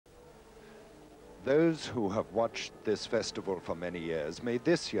Those who have watched this festival for many years may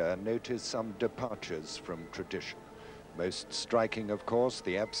this year notice some departures from tradition. Most striking, of course,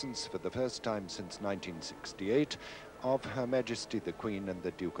 the absence for the first time since 1968 of Her Majesty the Queen and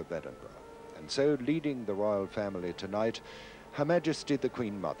the Duke of Edinburgh. And so, leading the royal family tonight, Her Majesty the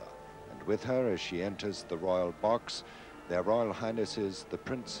Queen Mother, and with her as she enters the royal box, Their Royal Highnesses the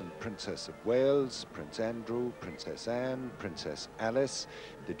Prince and Princess of Wales, Prince Andrew, Princess Anne, Princess Alice,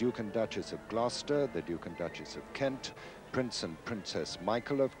 the Duke and Duchess of Gloucester, the Duke and Duchess of Kent, Prince and Princess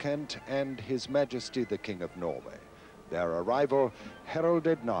Michael of Kent, and His Majesty the King of Norway. Their arrival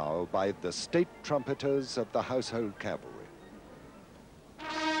heralded now by the state trumpeters of the Household Cavalry.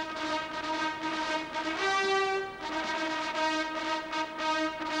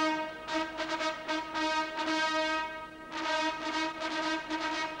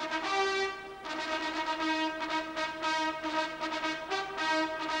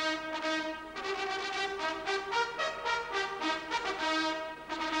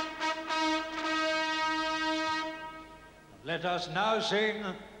 Let us now sing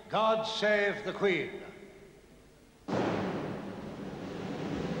God Save the Queen.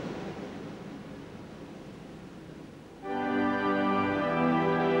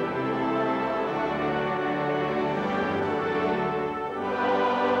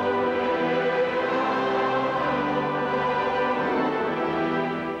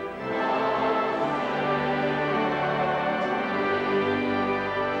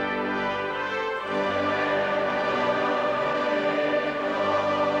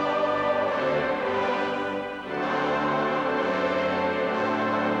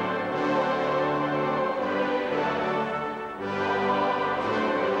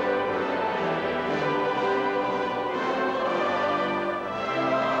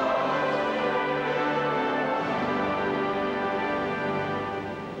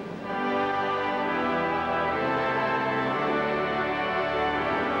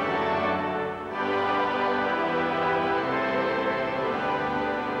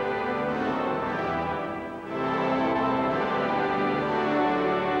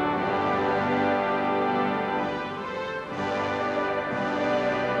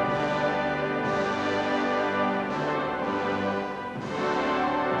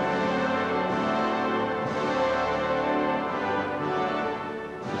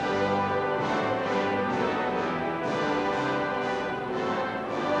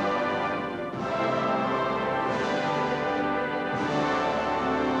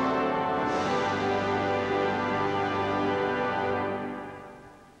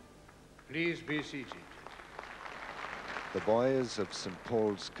 Please be seated. The boys of St.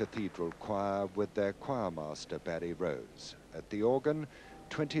 Paul's Cathedral Choir with their choirmaster, Barry Rose. At the organ,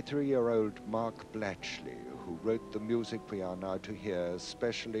 23-year-old Mark Blatchley, who wrote the music we are now to hear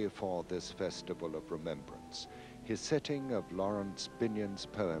especially for this Festival of Remembrance, his setting of Lawrence Binyon's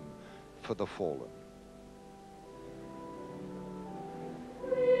poem, For the Fallen.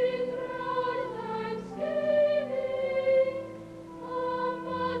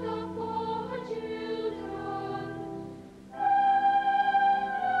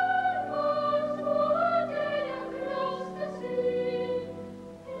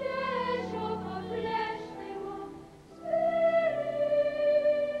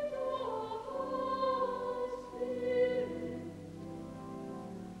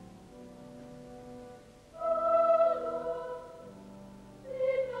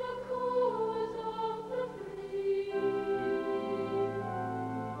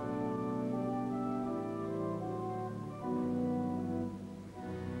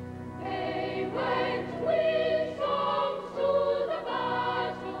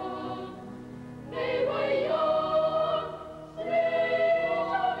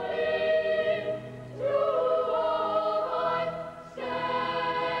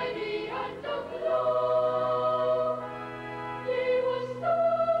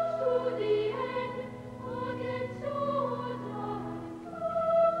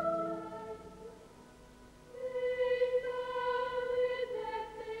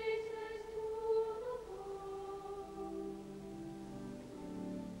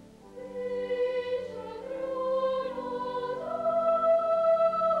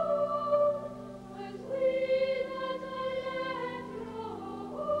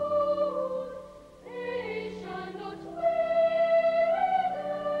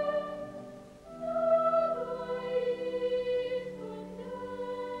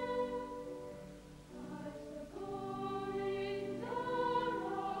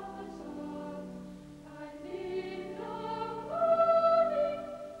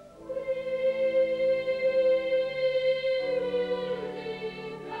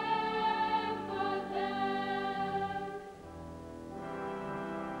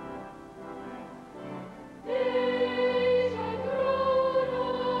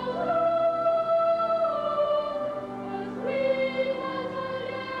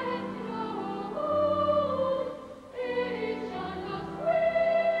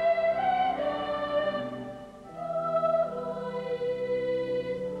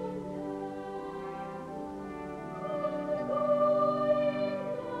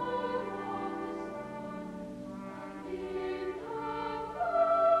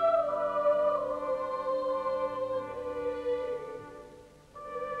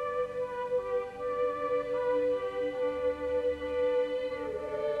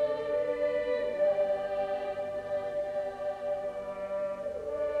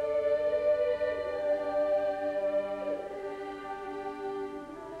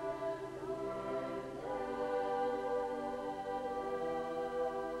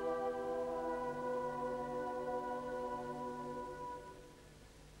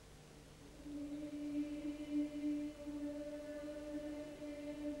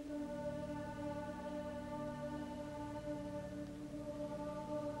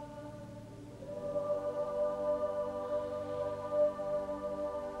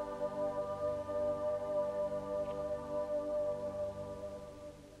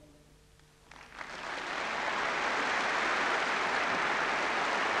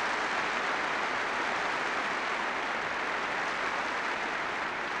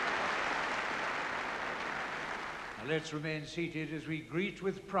 Now let's remain seated as we greet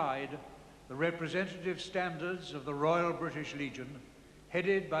with pride the representative standards of the Royal British Legion,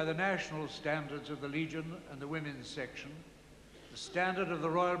 headed by the national standards of the Legion and the Women's Section, the standard of the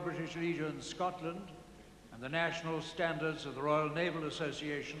Royal British Legion Scotland, and the national standards of the Royal Naval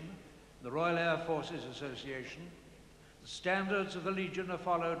Association, the Royal Air Forces Association. The standards of the Legion are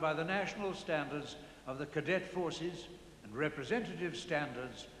followed by the national standards of the Cadet Forces and representative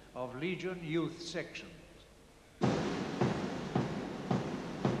standards of Legion Youth Sections.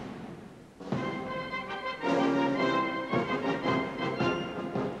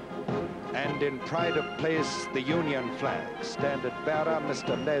 And in pride of place, the Union flag. Standard bearer,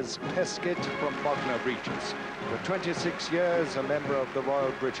 Mr. Les Pescott from Bognor Regis. For 26 years, a member of the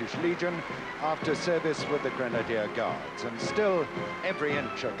Royal British Legion, after service with the Grenadier Guards, and still every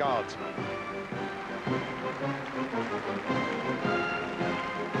inch a guardsman.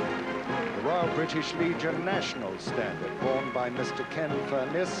 The Royal British Legion National Standard, borne by Mr. Ken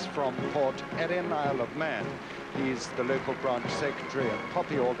Furness from Port Erin, Isle of Man. He's the local branch secretary and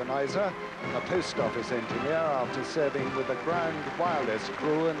poppy organizer, a post office engineer after serving with the ground wireless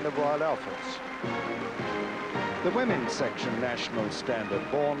crew in the Royal Air Force. The Women's Section National Standard,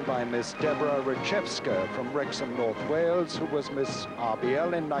 borne by Miss Deborah Richevska from Wrexham, North Wales, who was Miss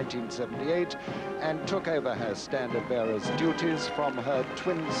RBL in 1978 and took over her standard bearer's duties from her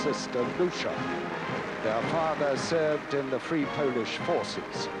twin sister, Lucia. Their father served in the Free Polish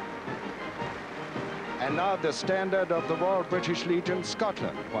Forces. And now the standard of the Royal British Legion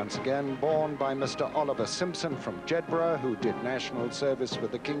Scotland, once again borne by Mr. Oliver Simpson from Jedburgh, who did national service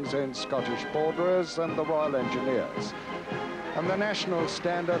with the King's Own Scottish Borderers and the Royal Engineers. And the national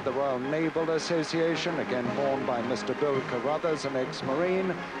standard, the Royal Naval Association, again borne by Mr. Bill Carruthers, an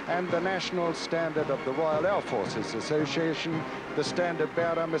ex-Marine, and the national standard of the Royal Air Forces Association, the standard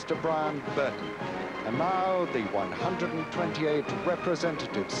bearer, Mr. Brian Burton. And now the 128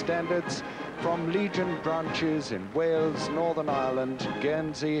 representative standards from Legion branches in Wales, Northern Ireland,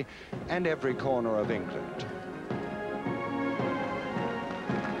 Guernsey, and every corner of England.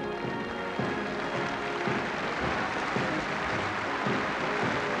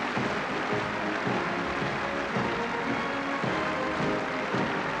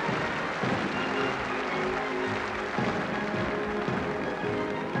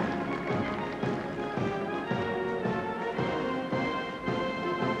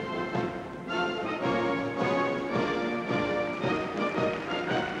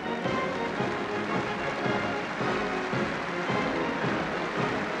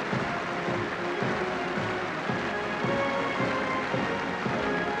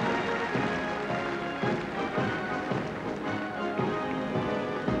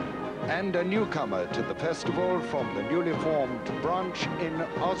 And a newcomer to the festival from the newly formed branch in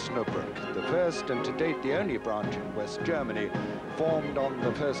Osnabrück, the first and to date the only branch in West Germany, formed on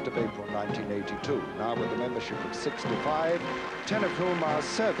the 1st of April 1982, now with a membership of 65, 10 of whom are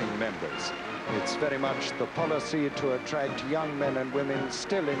serving members. It's very much the policy to attract young men and women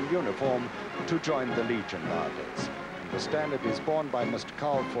still in uniform to join the Legion nowadays. The standard is borne by Mr.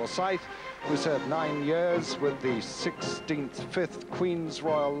 Carl Forsyth, who served 9 years with the 16th 5th Queen's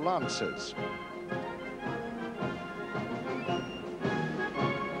Royal Lancers.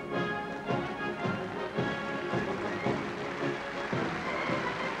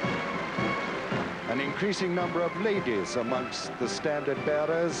 An increasing number of ladies amongst the standard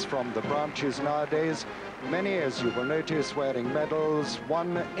bearers from the branches nowadays, many, as you will notice, wearing medals,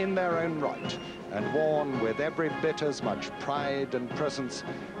 won in their own right, and worn with every bit as much pride and presence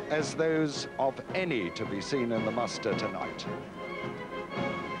as those of any to be seen in the muster tonight.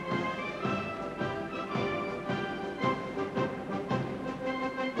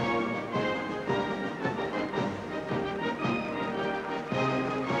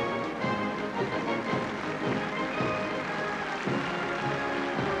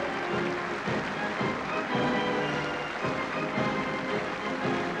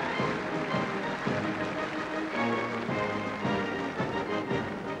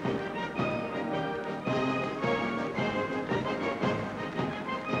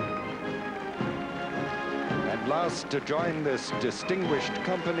 Last to join this distinguished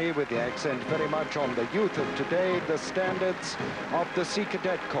company with the accent very much on the youth of today, the standards of the Sea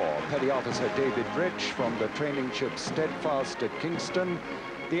Cadet Corps. Petty Officer David Rich from the training ship Steadfast at Kingston,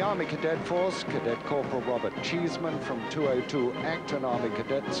 the Army Cadet Force, Cadet Corporal Robert Cheeseman from 202 Acton Army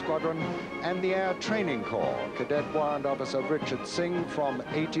Cadet Squadron, and the Air Training Corps, Cadet Warrant Officer Richard Singh from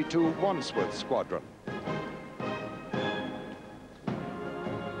 82 Wandsworth Squadron.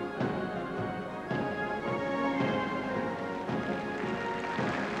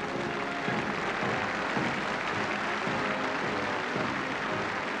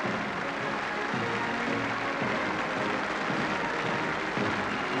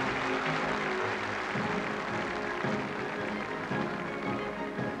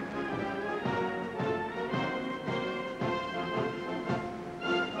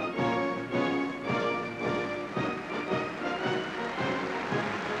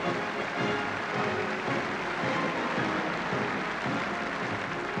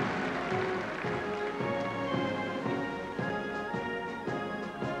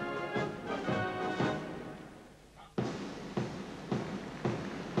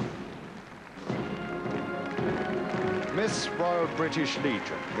 Miss Royal British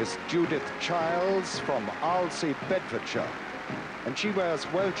Legion, Miss Judith Childs from Arlesey, Bedfordshire. And she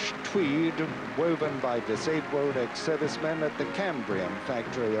wears Welsh tweed woven by disabled ex-servicemen at the Cambrian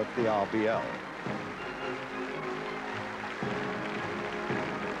factory of the RBL.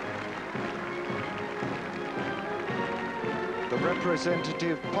 The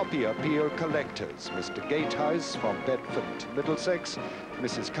representative poppy appeal collectors, Mr. Gatehouse from Bedford, Middlesex,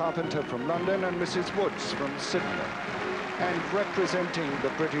 Mrs. Carpenter from London, and Mrs. Woods from Sydney. And representing the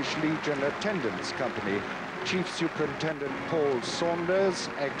British Legion Attendance Company, Chief Superintendent Paul Saunders,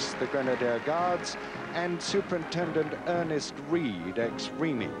 ex-the Grenadier Guards, and Superintendent Ernest Reed,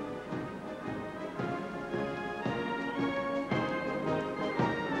 ex-REME.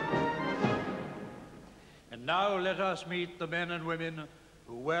 And now let us meet the men and women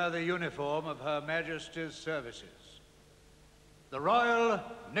who wear the uniform of Her Majesty's services. The Royal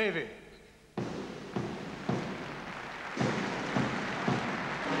Navy.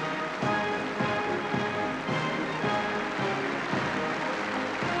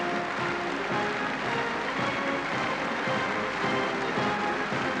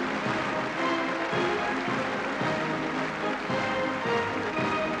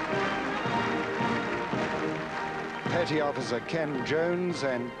 'Petty Officer Ken Jones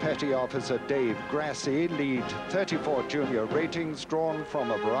and Petty Officer Dave Grassy lead 34 junior ratings drawn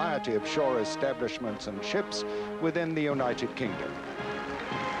from a variety of shore establishments and ships within the United Kingdom.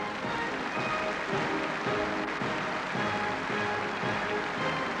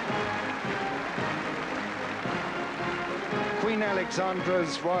 Queen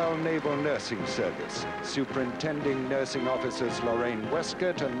Alexandra's Royal Naval Nursing Service. Superintending Nursing Officers Lorraine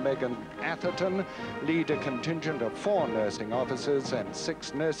Westcott and Megan Atherton lead a contingent of 4 nursing officers and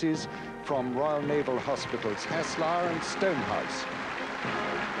 6 nurses from Royal Naval Hospitals Haslar and Stonehouse.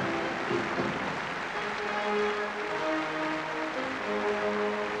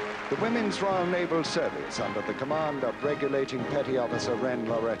 The Women's Royal Naval Service, under the command of Regulating Petty Officer Wren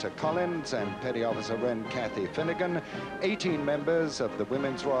Loretta Collins and Petty Officer Wren Cathy Finnegan, 18 members of the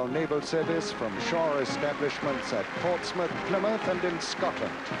Women's Royal Naval Service from shore establishments at Portsmouth, Plymouth and in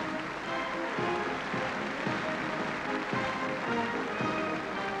Scotland.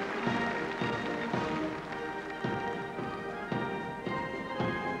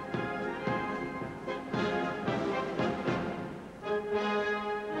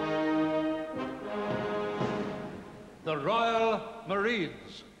 The Royal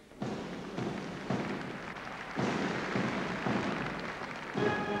Marines.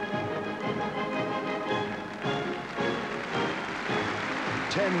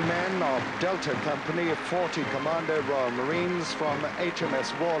 Ten men of Delta Company, 40 Commando Royal Marines from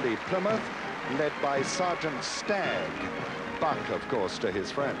HMS Raleigh, Plymouth, led by Sergeant Stagg, Buck, of course, to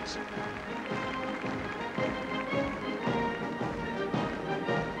his friends.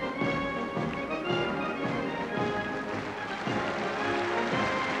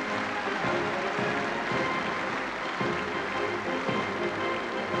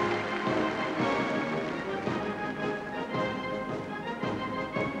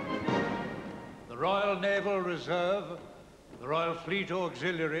 Royal Naval Reserve, the Royal Fleet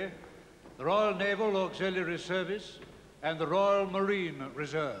Auxiliary, the Royal Naval Auxiliary Service, and the Royal Marine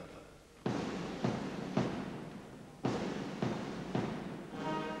Reserve.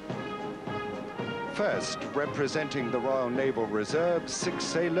 First, representing the Royal Naval Reserve, 6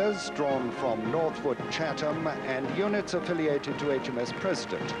 sailors drawn from Northwood, Chatham, and units affiliated to HMS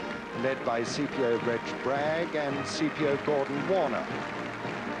President, led by CPO Reg Bragg and CPO Gordon Warner.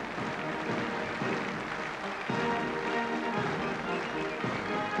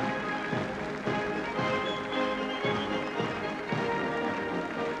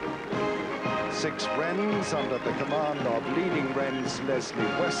 Six Wrens under the command of leading Wrens Leslie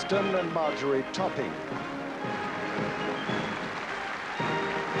Weston and Marjorie Topping.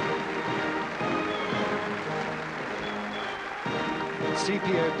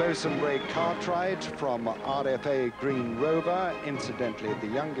 CPO Bosun Ray Cartwright from RFA Green Rover, incidentally the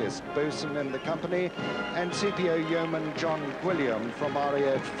youngest bosun in the company, and CPO Yeoman John Gwilliam from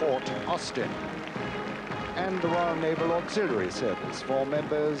RAF Fort Austin. And the Royal Naval Auxiliary Service, 4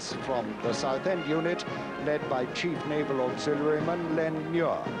 members from the Southend unit, led by Chief Naval Auxiliaryman Len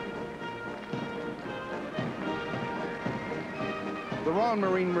Muir. The Royal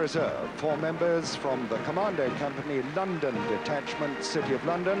Marine Reserve, 4 members from the Commando Company London Detachment, City of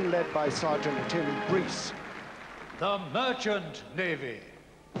London, led by Sergeant Tim Breese. The Merchant Navy.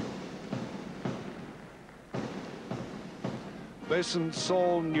 Bosun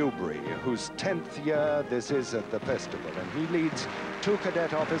Saul Newbury, whose 10th year this is at the festival, and he leads 2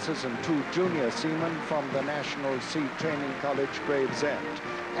 cadet officers and 2 junior seamen from the National Sea Training College, Gravesend,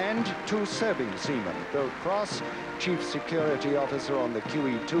 and 2 serving seamen, Bill Cross, Chief Security Officer on the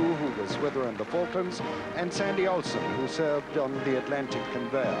QE2, who was with her in the Falklands, and Sandy Olson, who served on the Atlantic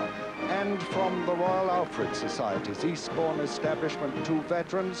conveyor, and from the Royal Alfred Society's Eastbourne establishment, 2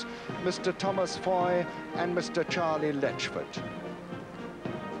 veterans, Mr. Thomas Foy and Mr. Charlie Letchford.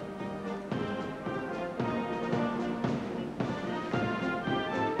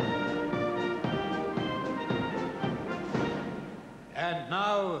 And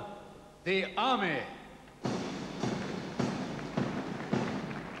now, the Army.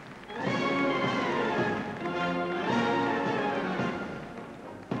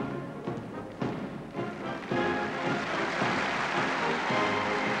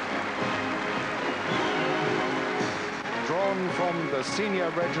 Drawn from the senior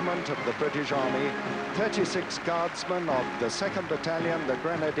regiment of the British Army, 36 guardsmen of the 2nd Battalion, the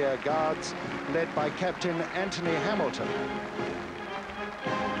Grenadier Guards, led by Captain Anthony Hamilton.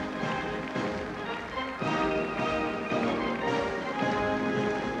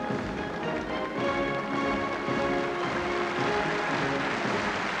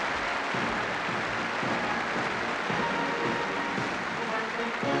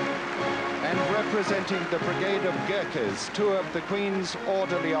 Representing the Brigade of Gurkhas, 2 of the Queen's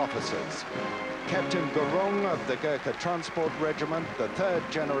orderly officers. Captain Gurung of the Gurkha Transport Regiment, the 3rd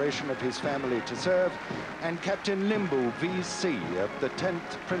generation of his family to serve, and Captain Limbu VC of the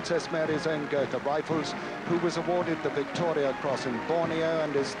 10th Princess Mary's Own Gurkha Rifles, who was awarded the Victoria Cross in Borneo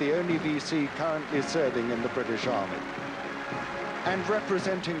and is the only VC currently serving in the British Army. And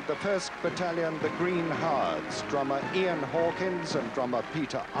representing the 1st Battalion, the Green Hards, drummer Ian Hawkins and drummer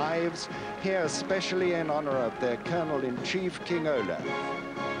Peter Ives, here specially in honor of their Colonel-in-Chief, King Olaf.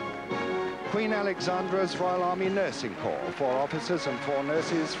 Queen Alexandra's Royal Army Nursing Corps, 4 officers and 4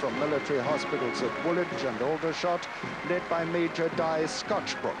 nurses from military hospitals at Woolwich and Aldershot, led by Major Di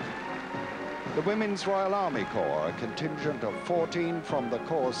Scotchbrook. The Women's Royal Army Corps, a contingent of 14 from the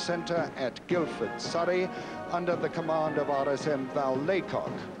Corps Centre at Guildford, Surrey, under the command of RSM Val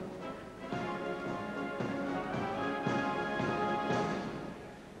Laycock.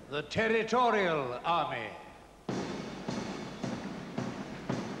 The Territorial Army.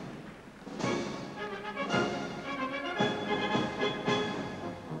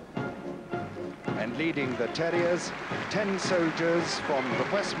 And leading the Terriers, 10 soldiers from the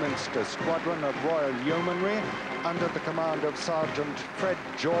Westminster Squadron of Royal Yeomanry under the command of Sergeant Fred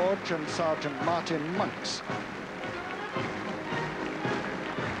George and Sergeant Martin Monks.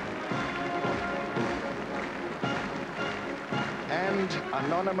 And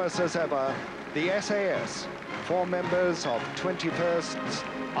anonymous as ever, the SAS, 4 members of 21st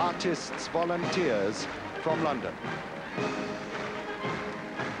Artists Volunteers from London.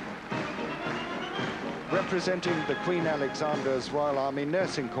 Representing the Queen Alexandra's Royal Army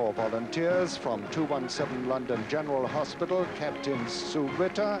Nursing Corps Volunteers from 217 London General Hospital, Captains Sue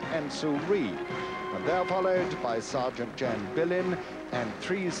Ritter and Sue Reed. And they're followed by Sergeant Jan Billin and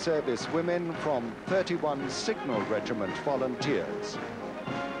 3 service women from 31 Signal Regiment Volunteers.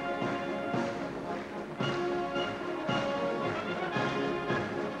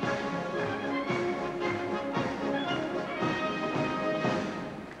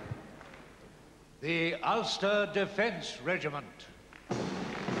 The Ulster Defence Regiment.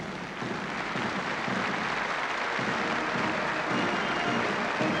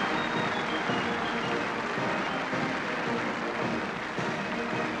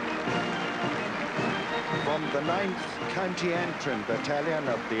 From the 9th County Antrim Battalion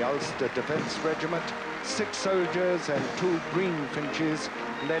of the Ulster Defence Regiment, 6 soldiers and 2 greenfinches,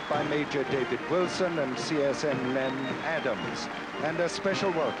 led by Major David Wilson and CSM Len Adams. And a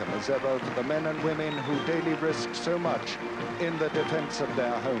special welcome as ever for the men and women who daily risk so much in the defence of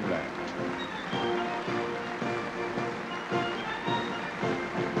their homeland.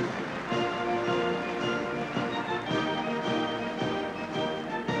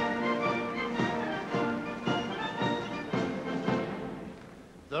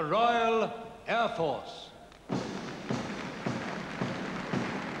 The Royal Air Force.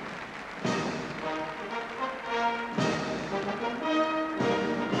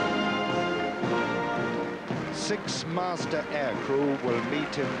 Six master air crew will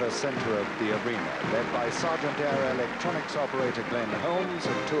meet in the center of the arena, led by Sergeant Air Electronics Operator Glenn Holmes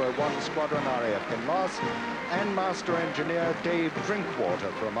of 201 Squadron RAF Kinloss and Master Engineer Dave Drinkwater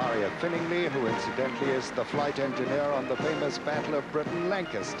from RAF Finningley, who incidentally is the flight engineer on the famous Battle of Britain,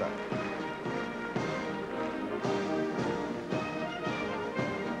 Lancaster.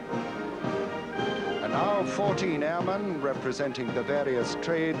 An Now 14 airmen representing the various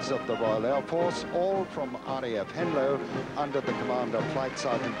trades of the Royal Air Force, all from RAF Henlow, under the command of Flight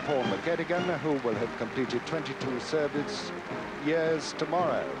Sergeant Paul McGettigan, who will have completed 22 service years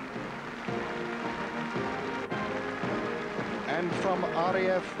tomorrow. And from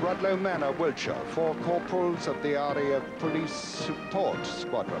RAF Rudloe Manor, Wiltshire, 4 corporals of the RAF Police Support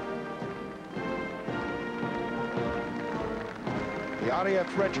Squadron. The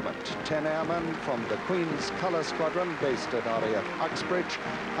RAF Regiment, 10 airmen from the Queen's Colour Squadron, based at RAF Uxbridge,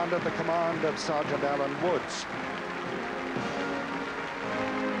 under the command of Sergeant Alan Woods.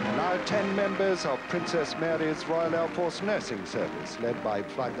 And now 10 members of Princess Mary's Royal Air Force Nursing Service, led by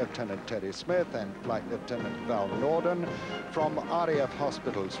Flight Lieutenant Terry Smith and Flight Lieutenant Val Norden from RAF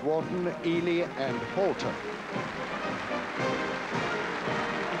Hospitals Wharton, Ely and Halton.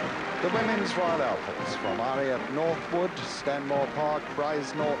 The Women's Royal Air Force from RAF Northwood, Stanmore Park,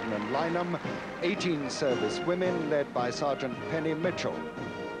 Bryce Norton and Lynham, 18 service women led by Sergeant Penny Mitchell.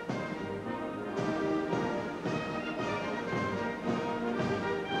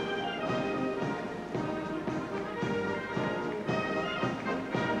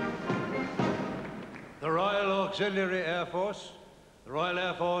 The Royal Auxiliary Air Force, the Royal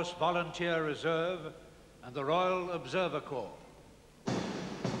Air Force Volunteer Reserve and the Royal Observer Corps.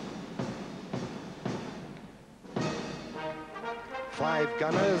 Five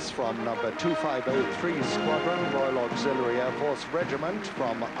gunners from number 2503 Squadron, Royal Auxiliary Air Force Regiment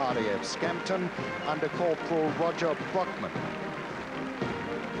from RAF Scampton, under Corporal Roger Brockman.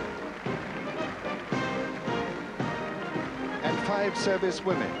 And 5 service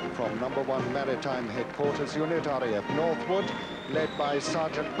women from number 1 Maritime Headquarters Unit, RAF Northwood, led by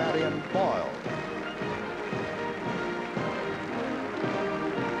Sergeant Marion Boyle.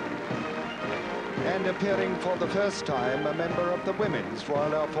 And appearing for the first time, a member of the Women's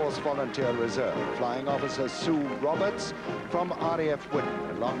Royal Air Force Volunteer Reserve, Flying Officer Sue Roberts from RAF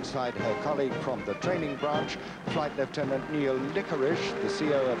Whitton, alongside her colleague from the Training Branch, Flight Lieutenant Neil Lickorish, the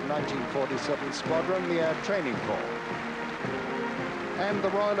CO of 1947 Squadron, the Air Training Corps. And the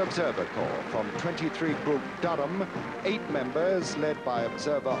Royal Observer Corps from 23 Group Durham, 8 members led by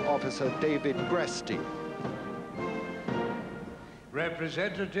Observer Officer David Gresty.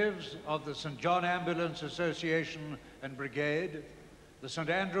 Representatives of the St. John Ambulance Association and Brigade, the St.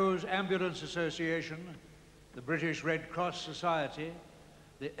 Andrews Ambulance Association, the British Red Cross Society,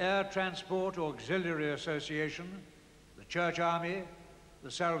 the Air Transport Auxiliary Association, the Church Army,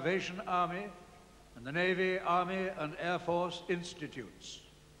 the Salvation Army, and the Navy, Army, and Air Force Institutes.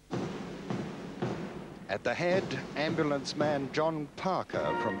 At the head, ambulance man John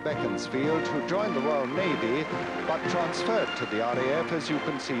Parker from Beaconsfield, who joined the Royal Navy but transferred to the RAF, as you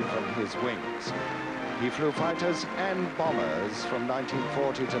can see from his wings. He flew fighters and bombers from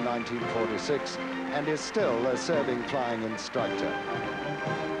 1940 to 1946 and is still a serving flying instructor.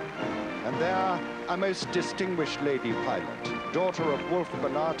 And there, a most distinguished lady pilot, daughter of Wolf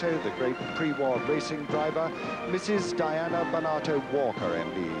Bonato, the great pre-war racing driver, Mrs. Diana Bonato Walker,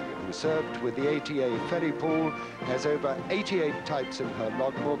 MB, who served with the ATA Ferry Pool, has over 88 types in her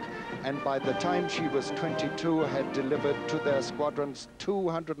logbook, and by the time she was 22, had delivered to their squadrons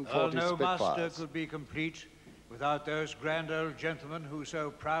 240 no Spitfires. muster could be complete without those grand old gentlemen who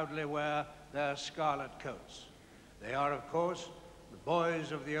so proudly wear their scarlet coats. They are, of course, the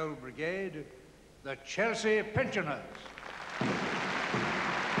boys of the old brigade, the Chelsea Pensioners.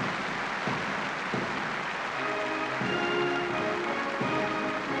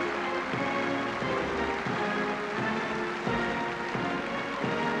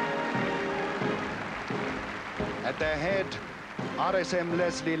 At their head, RSM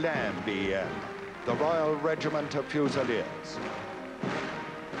Leslie Lamb, BM, the Royal Regiment of Fusiliers.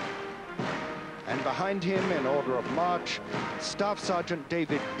 And behind him, in order of march, Staff Sergeant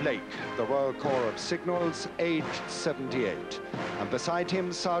David Blake, the Royal Corps of Signals, aged 78. And beside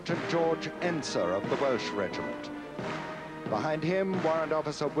him, Sergeant George Enser of the Welsh Regiment. Behind him, Warrant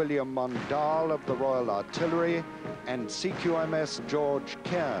Officer William Mondal of the Royal Artillery, and CQMS George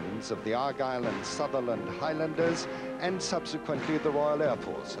Cairns of the Argyll and Sutherland Highlanders, and subsequently the Royal Air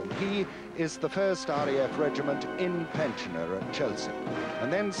Force. And he is the first RAF regiment in pensioner at Chelsea.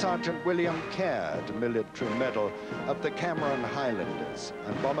 And then Sergeant William Caird, Military Medal of the Cameron Highlanders,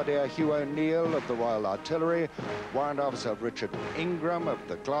 and Bombardier Hugh O'Neill of the Royal Artillery, Warrant Officer Richard Ingram of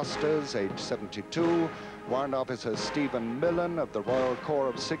the Gloucesters, age 72, Warrant Officer Stephen Millen of the Royal Corps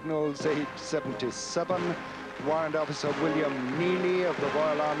of Signals, age 77, Warrant Officer William Neely of the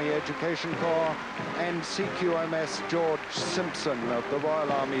Royal Army Education Corps, and CQMS George Simpson of the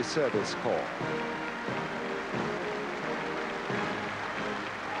Royal Army Service Corps.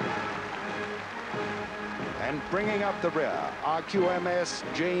 And bringing up the rear, RQMS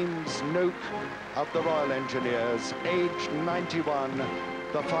James Noke of the Royal Engineers, aged 91,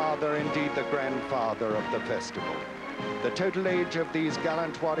 the father, indeed the grandfather of the festival. The total age of these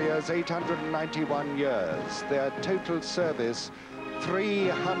gallant warriors, 891 years. Their total service,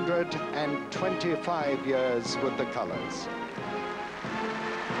 325 years with the colours.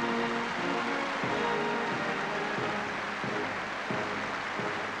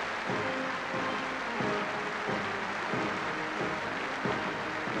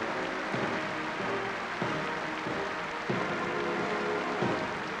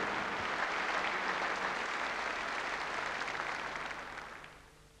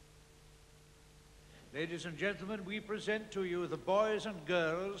 Ladies and gentlemen, we present to you the boys and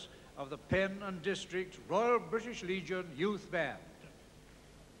girls of the Penn and District Royal British Legion Youth Band.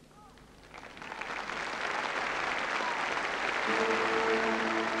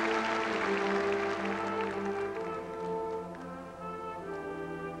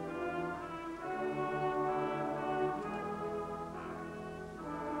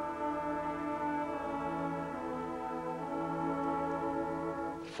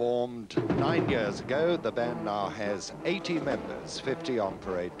 Formed 9 years ago, the band now has 80 members, 50 on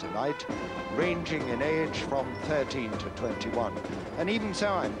parade tonight, ranging in age from 13 to 21. And even so,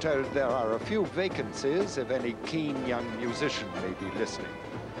 I'm told there are a few vacancies if any keen young musician may be listening.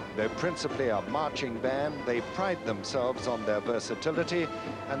 Though principally a marching band, they pride themselves on their versatility,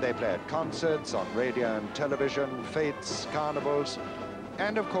 and they play at concerts, on radio and television, fetes, carnivals,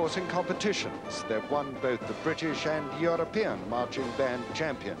 and of course in competitions. They've won both the British and European Marching Band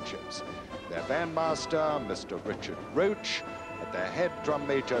Championships. Their bandmaster, Mr. Richard Roach, at their head drum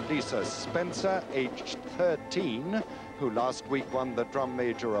major Lisa Spencer, aged 13, who last week won the drum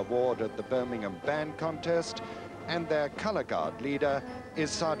major award at the Birmingham Band Contest, and their colour guard leader is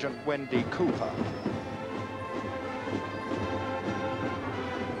Sergeant Wendy Cooper.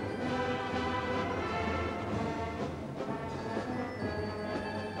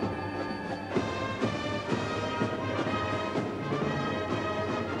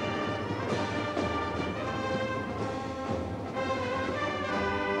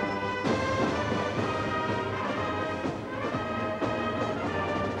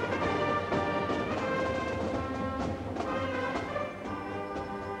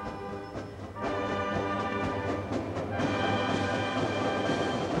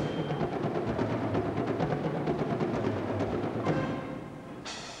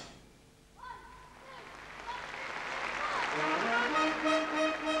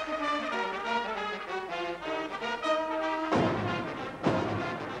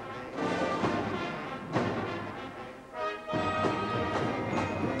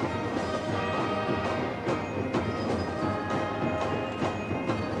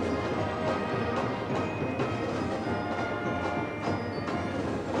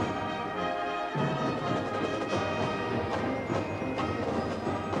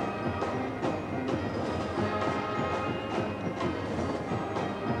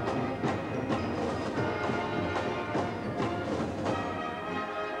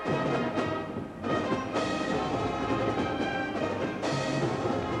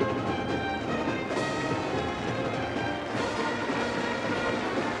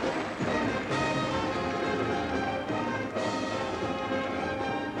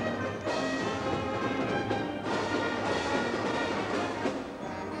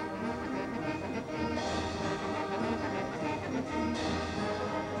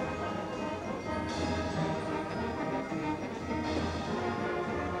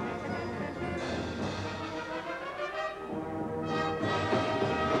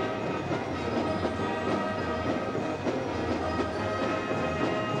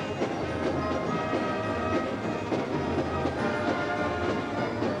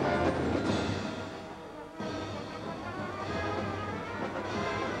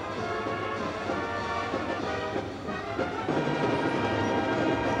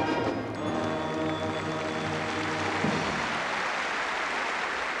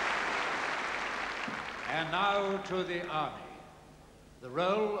 And now to the Army. The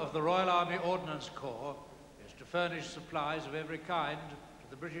role of the Royal Army Ordnance Corps is to furnish supplies of every kind to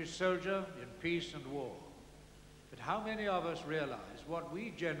the British soldier in peace and war. But how many of us realize what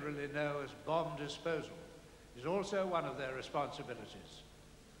we generally know as bomb disposal is also one of their responsibilities?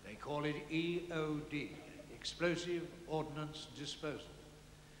 They call it EOD, Explosive Ordnance Disposal.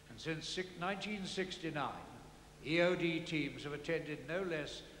 And since 1969, EOD teams have attended no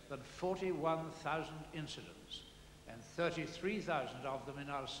less than 41,000 incidents, and 33,000 of them in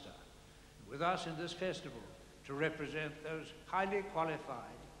Ulster. With us in this festival to represent those highly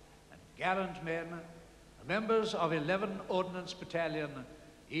qualified and gallant men members of 11 Ordnance Battalion,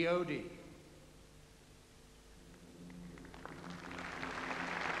 EOD.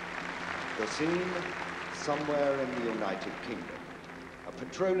 The scene, somewhere in the United Kingdom. A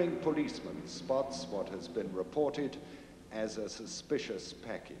patrolling policeman spots what has been reported as a suspicious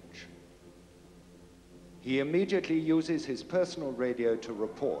package. He immediately uses his personal radio to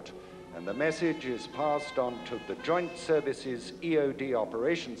report, and the message is passed on to the Joint Services EOD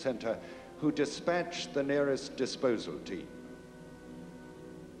Operations Center, who dispatch the nearest disposal team.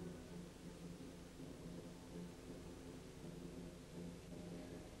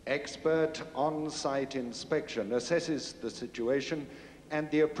 Expert on-site inspection assesses the situation, and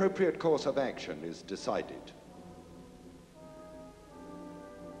the appropriate course of action is decided.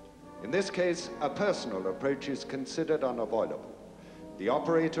 In this case, a personal approach is considered unavoidable. The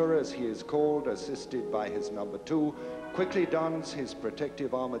operator, as he is called, assisted by his number 2, quickly dons his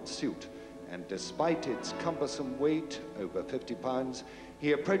protective armored suit, and despite its cumbersome weight, over 50 pounds,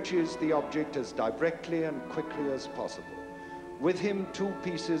 he approaches the object as directly and quickly as possible. With him, 2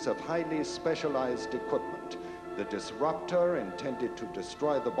 pieces of highly specialized equipment, the disruptor intended to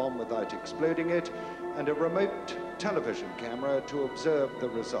destroy the bomb without exploding it, and a remote television camera to observe the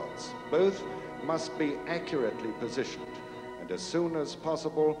results. Both must be accurately positioned, and as soon as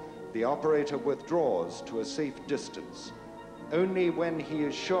possible, the operator withdraws to a safe distance. Only when he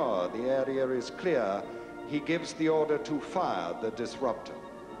is sure the area is clear, he gives the order to fire the disruptor.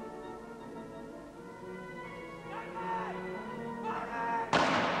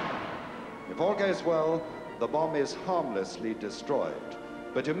 If all goes well, the bomb is harmlessly destroyed,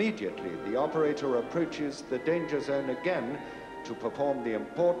 but immediately the operator approaches the danger zone again to perform the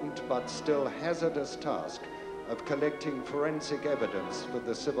important but still hazardous task of collecting forensic evidence for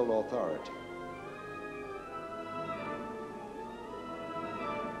the civil authority.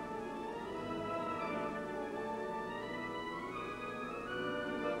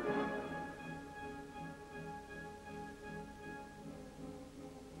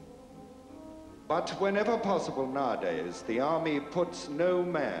 But whenever possible nowadays, the Army puts no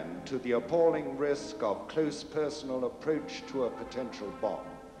man to the appalling risk of close personal approach to a potential bomb.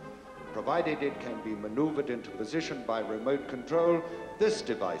 Provided it can be maneuvered into position by remote control, this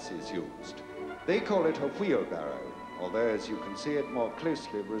device is used. They call it a wheelbarrow, although as you can see it more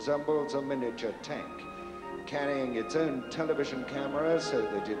closely resembles a miniature tank, carrying its own television camera so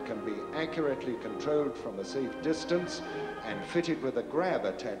that it can be accurately controlled from a safe distance, and fitted with a grab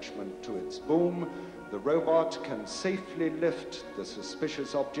attachment to its boom. The robot can safely lift the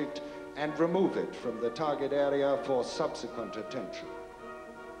suspicious object and remove it from the target area for subsequent attention.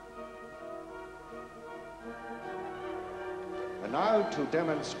 And now, to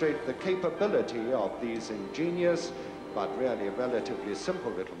demonstrate the capability of these ingenious but really relatively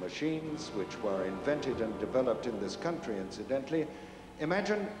simple little machines, which were invented and developed in this country, incidentally,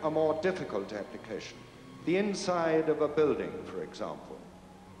 imagine a more difficult application. The inside of a building, for example.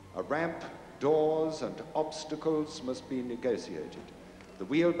 A ramp, doors, and obstacles must be negotiated. The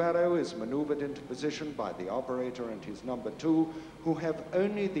wheelbarrow is maneuvered into position by the operator and his number 2, who have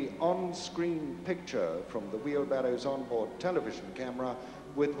only the on-screen picture from the wheelbarrow's onboard television camera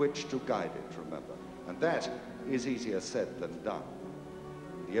with which to guide it, remember. And that is easier said than done.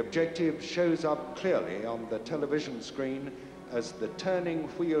 The objective shows up clearly on the television screen as the turning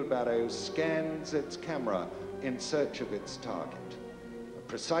wheelbarrow scans its camera in search of its target. A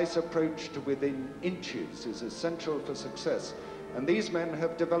precise approach to within inches is essential for success, and these men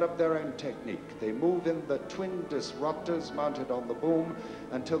have developed their own technique. They move in the twin disruptors mounted on the boom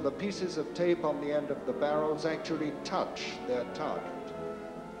until the pieces of tape on the end of the barrels actually touch their target.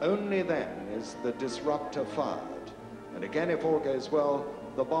 Only then is the disruptor fired, and again, if all goes well,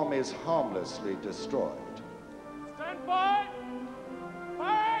 the bomb is harmlessly destroyed. Stand by!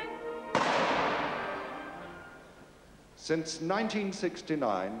 Fire! Since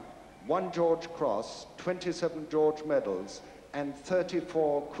 1969, 1 George Cross, 27 George medals, and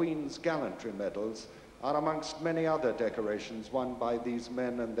 34 Queen's Gallantry medals are amongst many other decorations won by these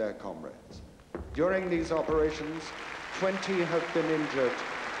men and their comrades. During these operations, 20 have been injured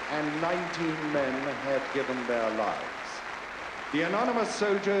and 19 men have given their lives. The anonymous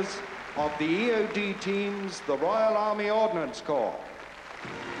soldiers of the EOD teams, the Royal Army Ordnance Corps.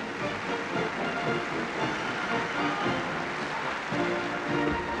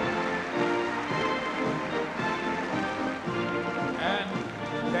 And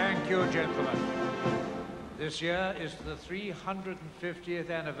thank you, gentlemen. This year is the 350th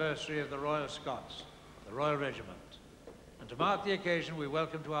anniversary of the Royal Scots, the Royal Regiment. And to mark the occasion, we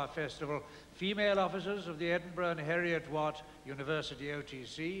welcome to our festival female officers of the Edinburgh and Heriot-Watt University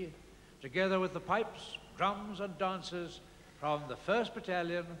OTC, together with the pipes, drums and dancers from the 1st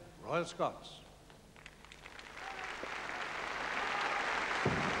Battalion, Royal Scots.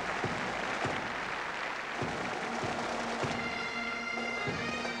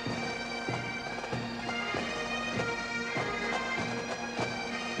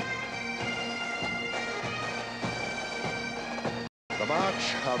 The march,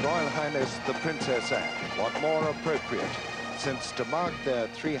 Her Royal Highness the Princess Anne. What more appropriate? Since to mark their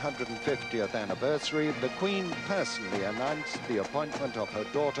 350th anniversary, the Queen personally announced the appointment of her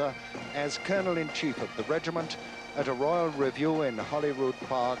daughter as Colonel-in-Chief of the regiment at a royal review in Holyrood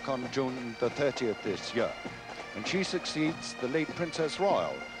Park on June the 30th this year. And she succeeds the late Princess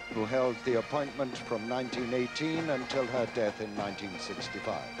Royal, who held the appointment from 1918 until her death in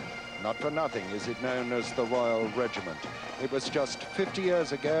 1965. Not for nothing is it known as the Royal Regiment. It was just 50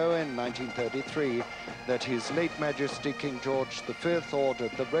 years ago, in 1933, that His late Majesty King George V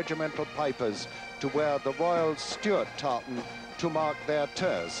ordered the regimental pipers to wear the Royal Stuart tartan to mark their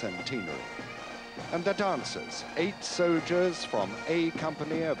tercentenary. And the dancers, 8 soldiers from A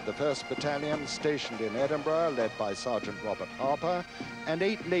Company of the 1st Battalion stationed in Edinburgh, led by Sergeant Robert Harper, and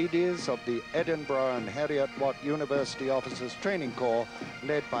 8 ladies of the Edinburgh and Heriot-Watt University Officers Training Corps,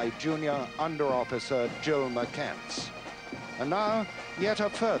 led by Junior Under-Officer Jill McCants. And now, yet a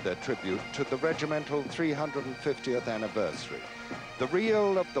further tribute to the regimental 350th anniversary. The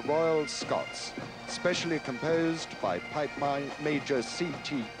Reel of the Royal Scots, specially composed by Pipe Major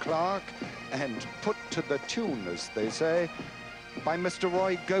C.T. Clark and put to the tune, as they say, by Mr.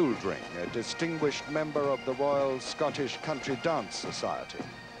 Roy Goldring, a distinguished member of the Royal Scottish Country Dance Society.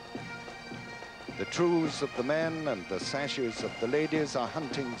 The trews of the men and the sashes of the ladies are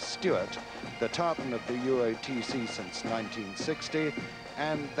hunting Stuart, the tartan of the UOTC since 1960,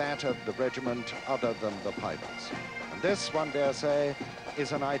 and that of the regiment other than the pipers. And this, one dare say,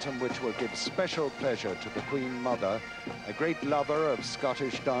 is an item which will give special pleasure to the Queen Mother, a great lover of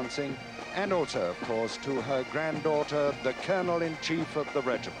Scottish dancing, and also, of course, to her granddaughter, the Colonel-in-Chief of the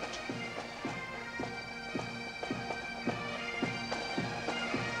regiment.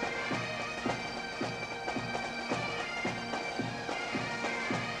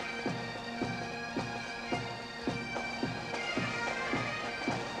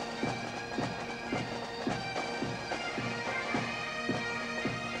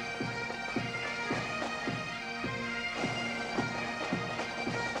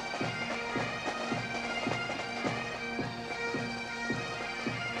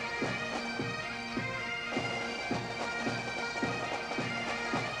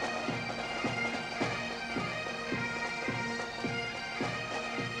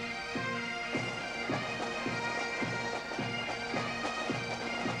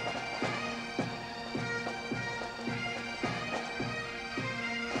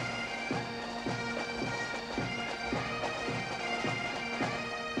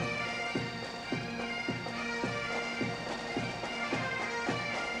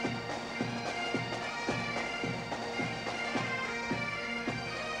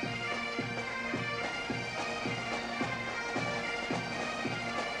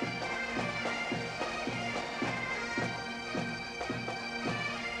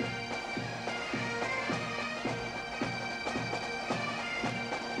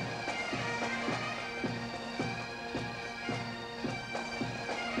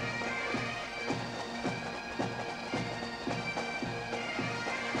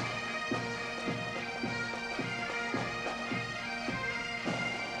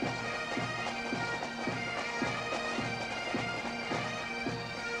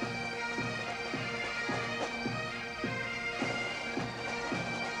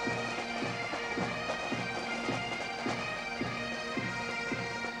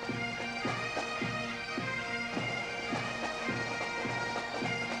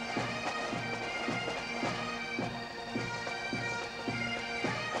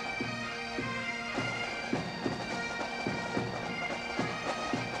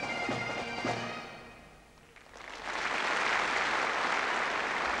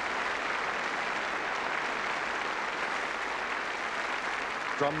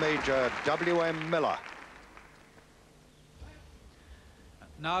 Drum Major W.M. Miller.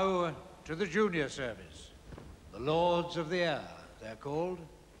 Now to the junior service, the Lords of the Air, they're called.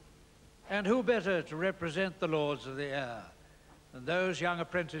 And who better to represent the Lords of the Air than those young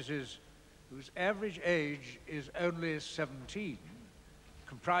apprentices whose average age is only 17,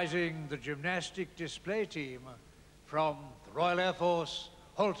 comprising the gymnastic display team from the Royal Air Force,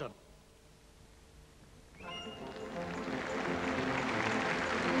 Halton.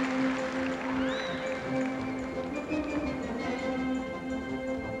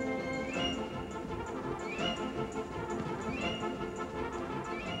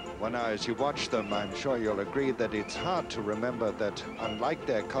 Well, now, as you watch them, I'm sure you'll agree that it's hard to remember that, unlike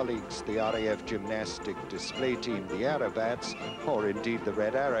their colleagues, the RAF gymnastic display team, the Aerobats, or indeed the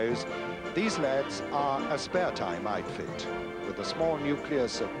Red Arrows, these lads are a spare-time outfit. With a small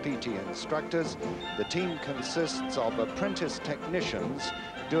nucleus of PT instructors, the team consists of apprentice technicians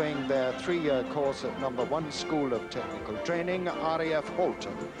doing their 3-year course at No. 1 School of Technical Training, RAF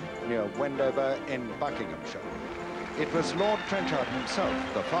Halton, near Wendover in Buckinghamshire. It was Lord Trenchard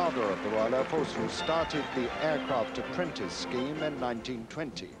himself, the father of the Royal Air Force, who started the aircraft apprentice scheme in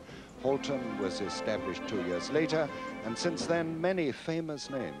 1920. Halton was established 2 years later, and since then many famous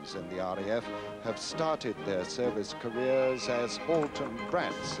names in the RAF have started their service careers as Halton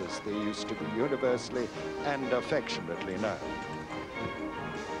brats, as they used to be universally and affectionately known.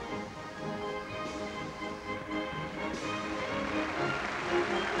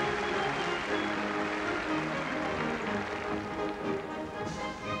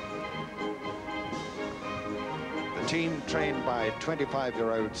 Team trained by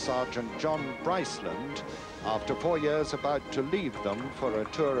 25-year-old Sergeant John Bryceland, after 4 years about to leave them for a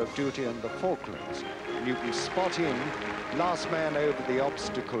tour of duty in the Falklands. And you can spot in last man over the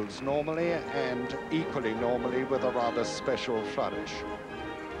obstacles normally, and equally normally with a rather special flourish.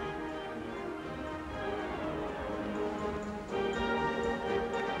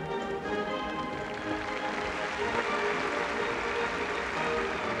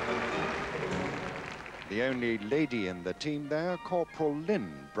 The only lady in the team there, Corporal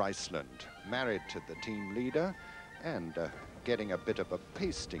Lynn Bryceland, married to the team leader and getting a bit of a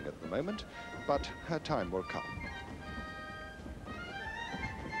pasting at the moment, but her time will come.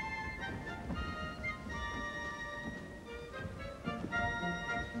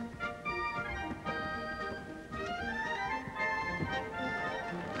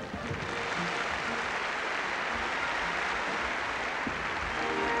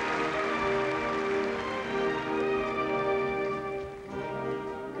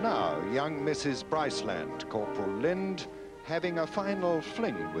 Young Mrs. Bryceland, Corporal Lind, having a final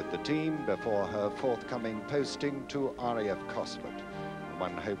fling with the team before her forthcoming posting to RAF Cosford.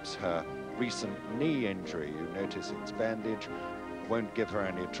 One hopes her recent knee injury, you notice it's bandaged, won't give her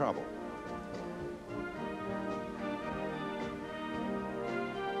any trouble.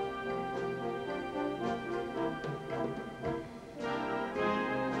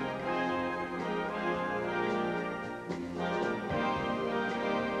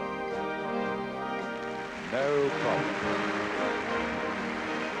 No problem.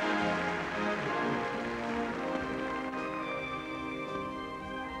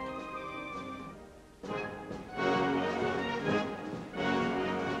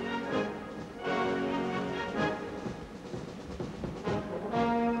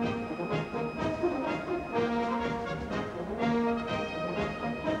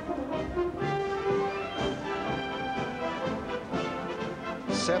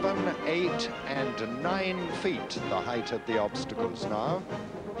 Seven, 8, and 9 feet, the height of the obstacles now.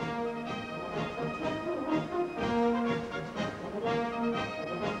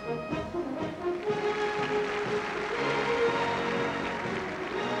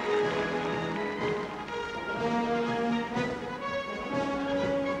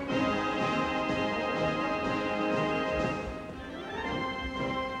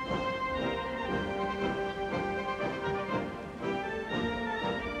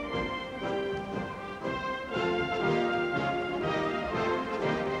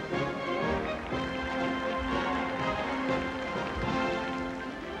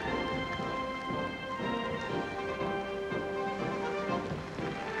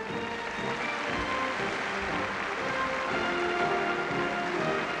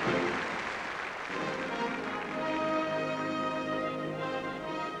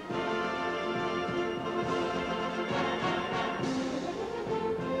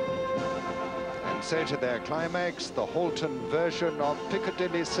 So to their climax, the Halton version of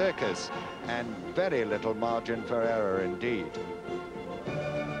Piccadilly Circus, and very little margin for error indeed.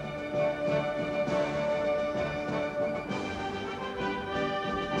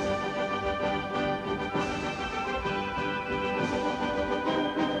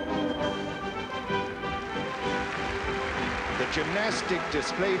 The gymnastic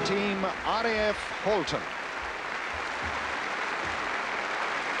display team, RAF Halton.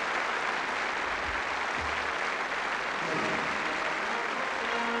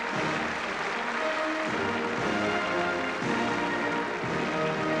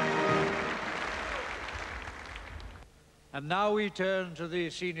 And now we turn to the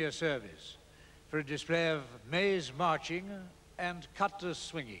senior service for a display of maze marching and cutlass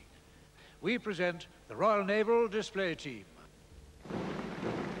swinging. We present the Royal Naval Display Team.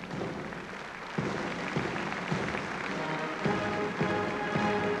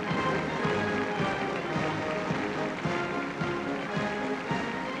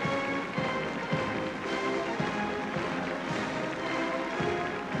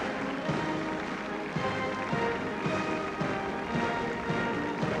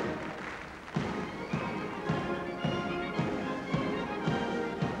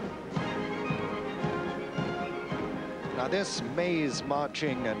 this maze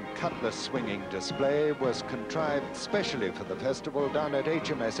marching and cutlass swinging display was contrived specially for the festival, done at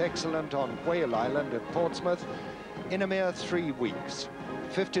HMS Excellent on Whale Island at Portsmouth in a mere 3 weeks.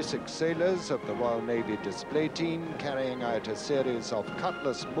 56 sailors of the Royal Navy display team carrying out a series of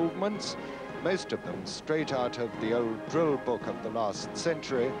cutlass movements, most of them straight out of the old drill book of the last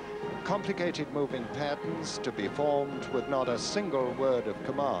century, complicated moving patterns to be formed with not a single word of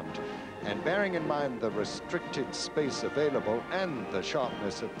command. And bearing in mind the restricted space available and the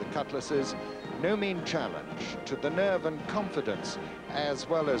sharpness of the cutlasses, no mean challenge to the nerve and confidence, as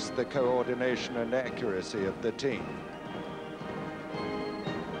well as the coordination and accuracy of the team.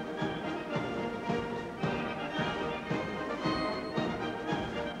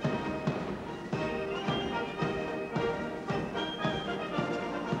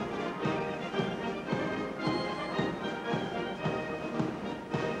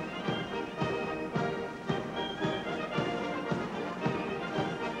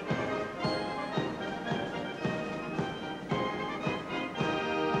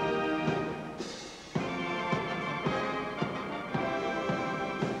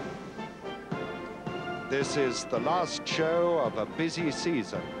 This is the last show of a busy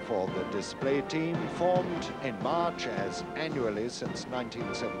season for the display team, formed in March as annually since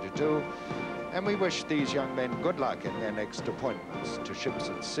 1972, and we wish these young men good luck in their next appointments to ships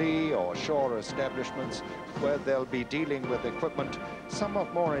at sea or shore establishments where they'll be dealing with equipment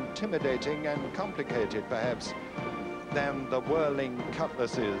somewhat more intimidating and complicated, perhaps, than the whirling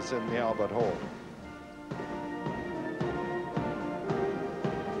cutlasses in the Albert Hall.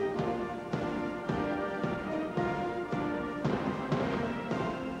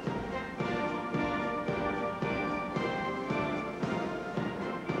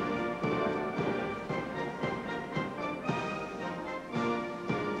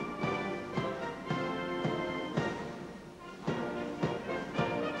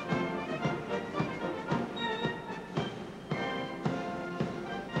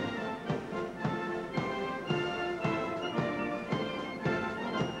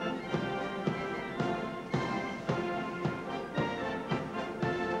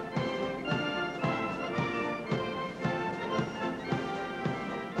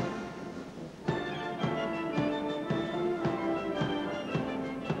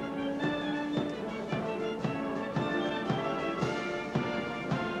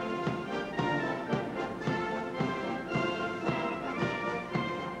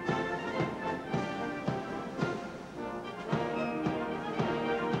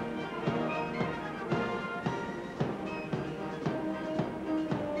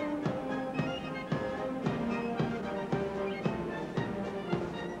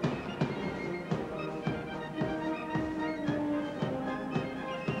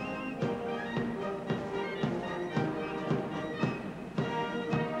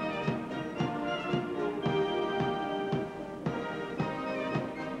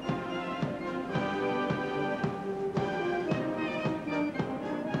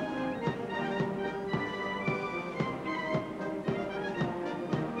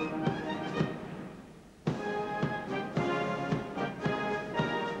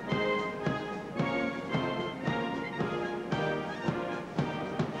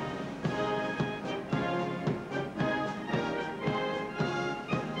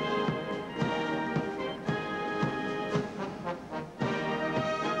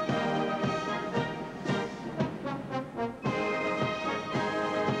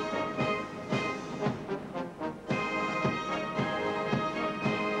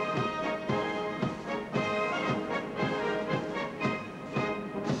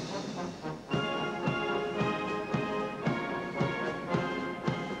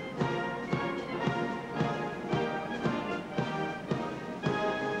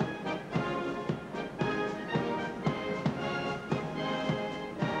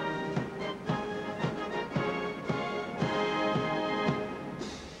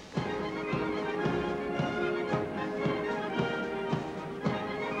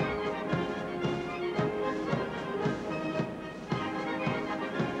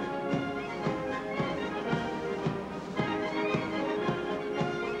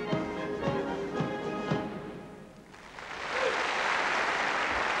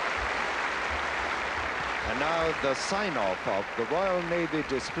 Now the sign-off of the Royal Navy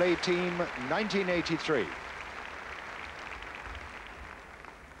Display Team 1983.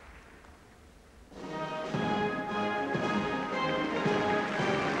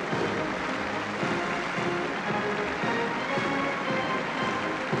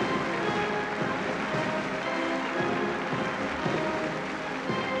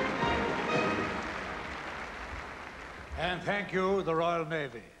 thank you, the Royal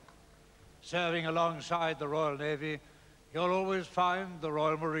Navy. Serving alongside the Royal Navy, you'll always find the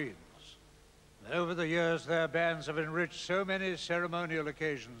Royal Marines. And over the years, their bands have enriched so many ceremonial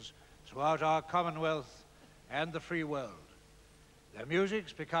occasions throughout our Commonwealth and the free world. Their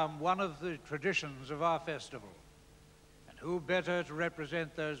music's become one of the traditions of our festival. And who better to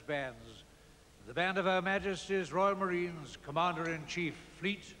represent those bands than the band of Her Majesty's Royal Marines Commander-in-Chief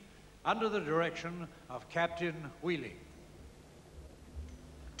Fleet, under the direction of Captain Wheeling.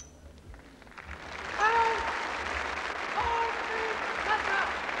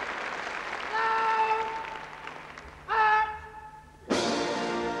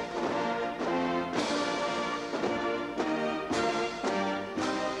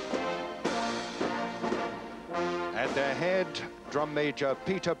 At their head, Drum Major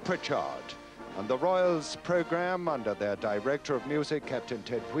Peter Pritchard, and the Royals programme under their Director of Music, Captain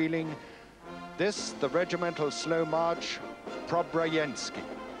Ted Wheeling. This, the regimental slow march, Preobrajensky.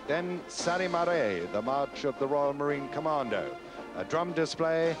 Then Sally Mare, the march of the Royal Marine Commando, a drum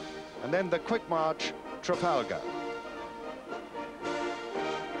display, and then the quick march, Trafalgar.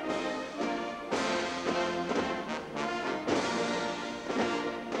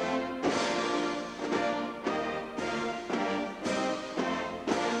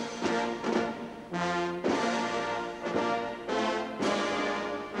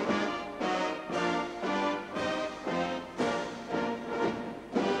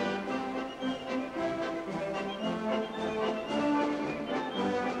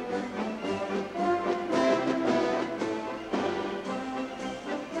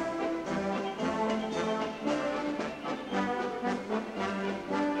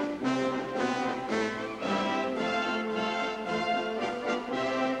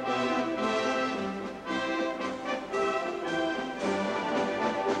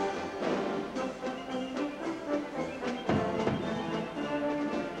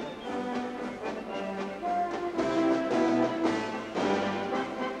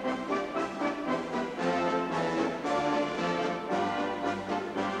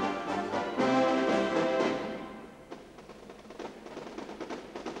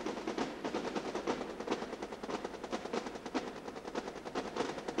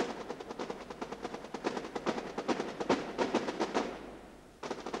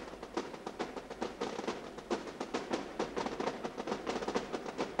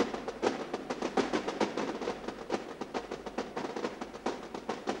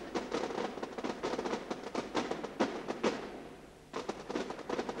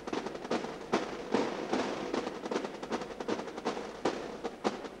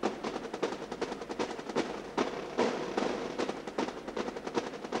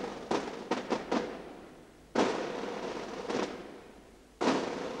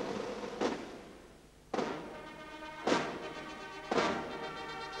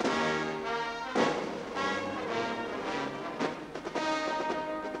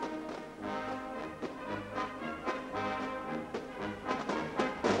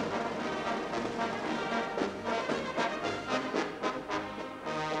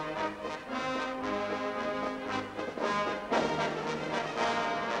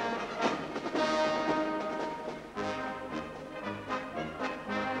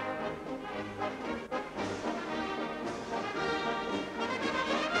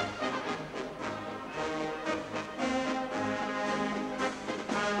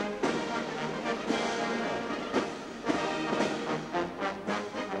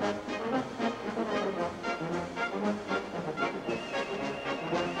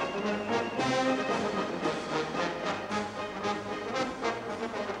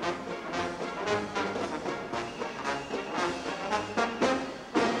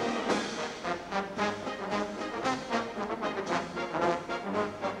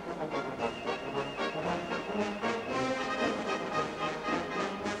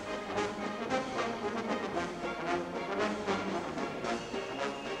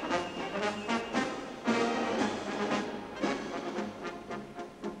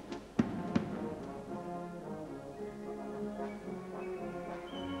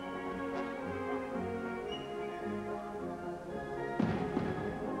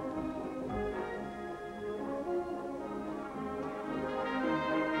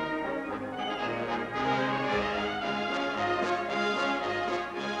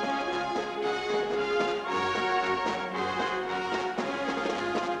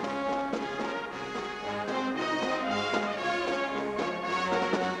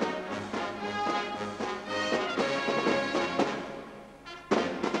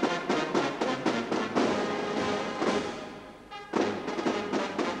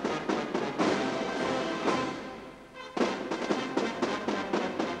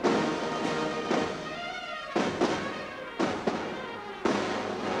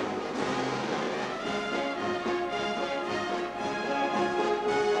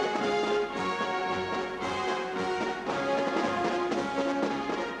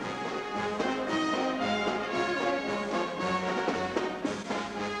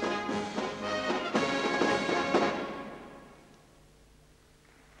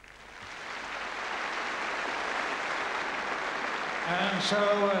 And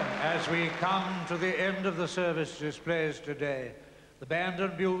so, as we come to the end of the service displays today, the band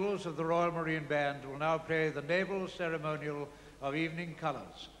and bugles of the Royal Marine Band will now play the naval ceremonial of evening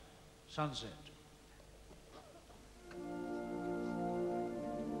colours, Sunset.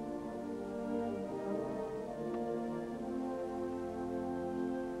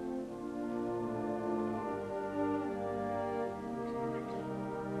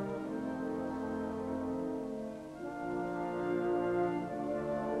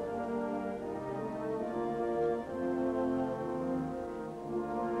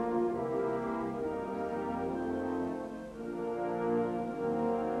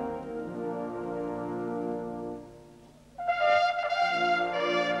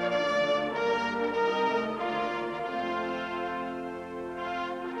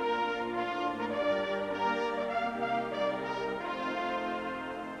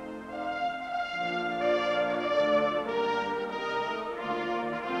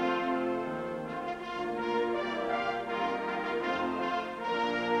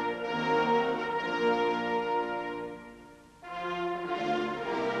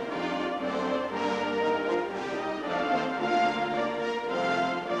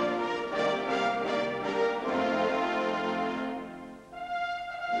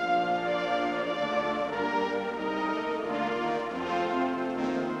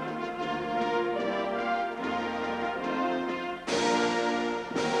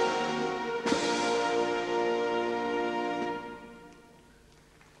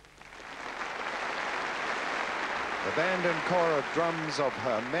 The band and corps of drums of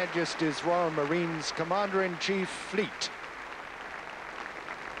Her Majesty's Royal Marines Commander-in-Chief Fleet.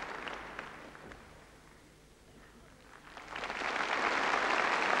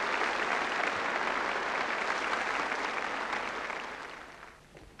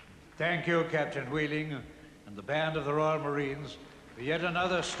 Thank you, Captain Wheeling and the band of the Royal Marines, for yet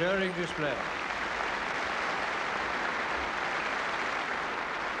another stirring display.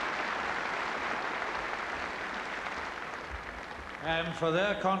 And for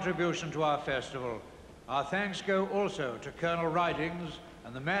their contribution to our festival, our thanks go also to Colonel Ridings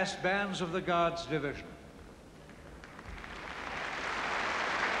and the massed bands of the Guards Division.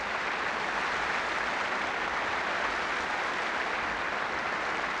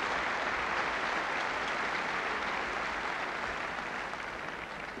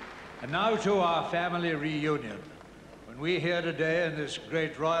 And now to our family reunion. When we here today in this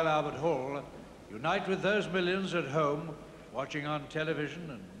great Royal Albert Hall unite with those millions at home watching on television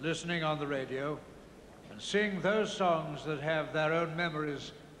and listening on the radio, and sing those songs that have their own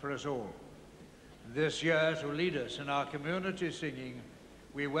memories for us all. This year, to lead us in our community singing,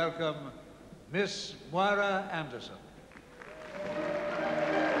 we welcome Miss Moira Anderson.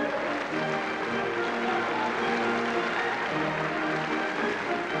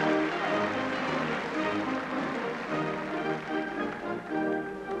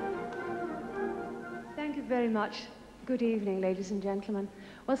 Thank you very much. Good evening, ladies and gentlemen.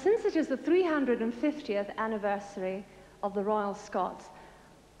 Well, since it is the 350th anniversary of the Royal Scots,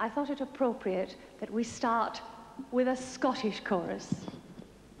 I thought it appropriate that we start with a Scottish chorus.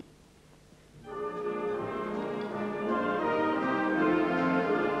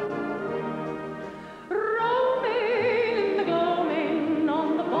 Roaming in the gloaming.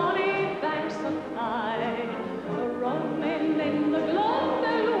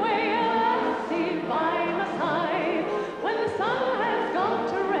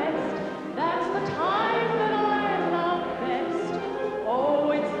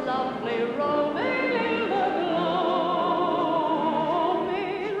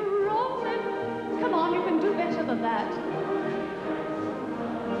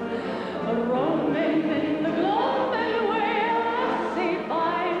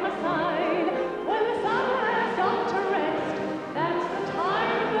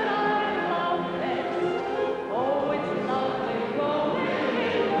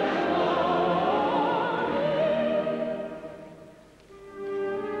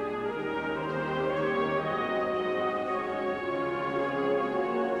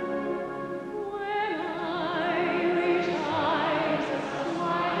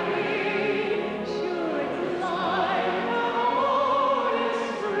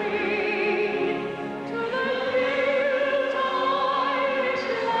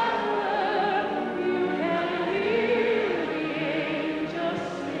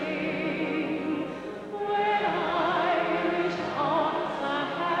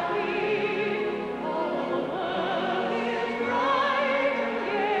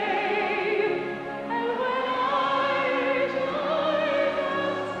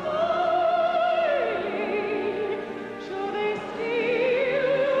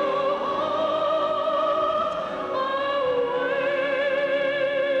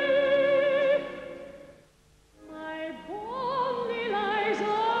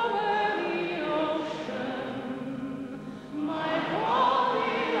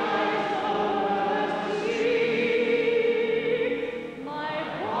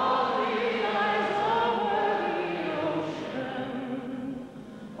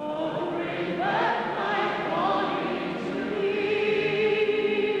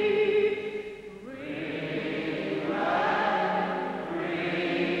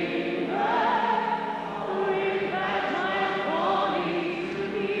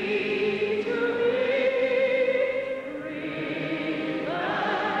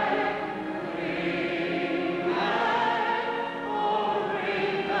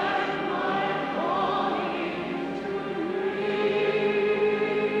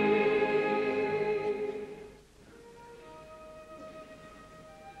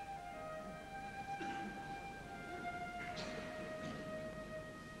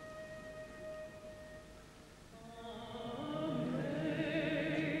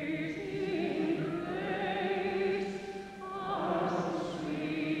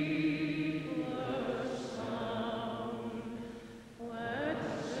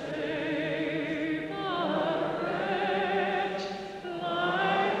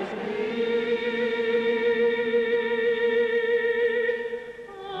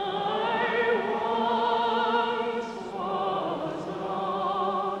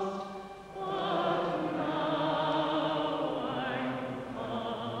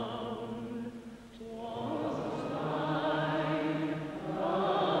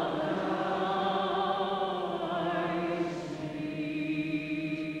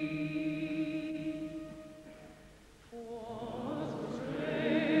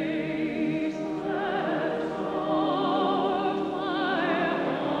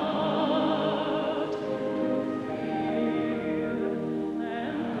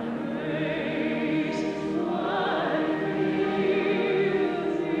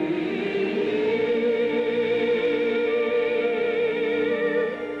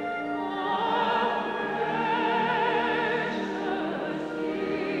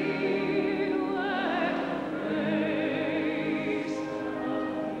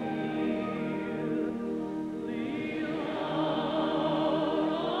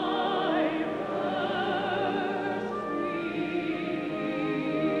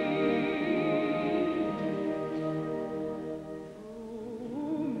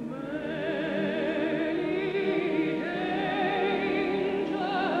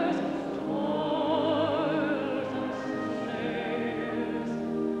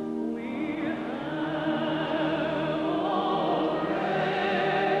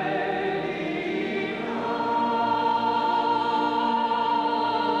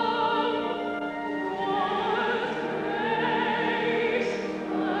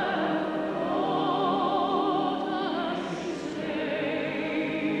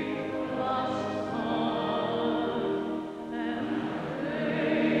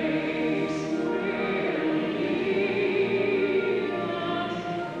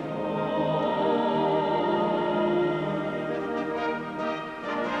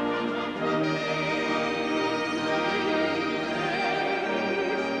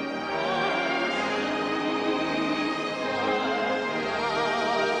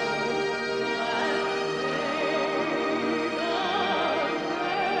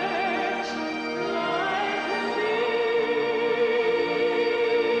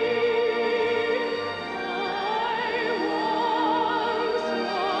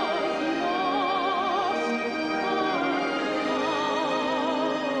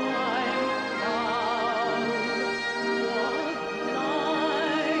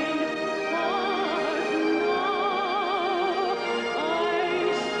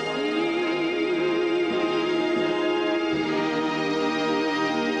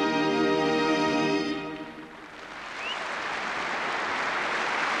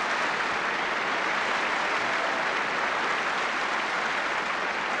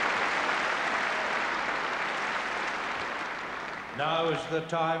 Now is the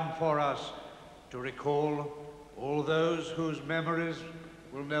time for us to recall all those whose memories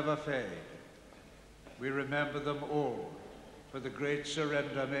will never fade. We remember them all for the great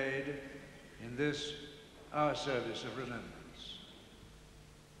surrender made in this, our service of remembrance.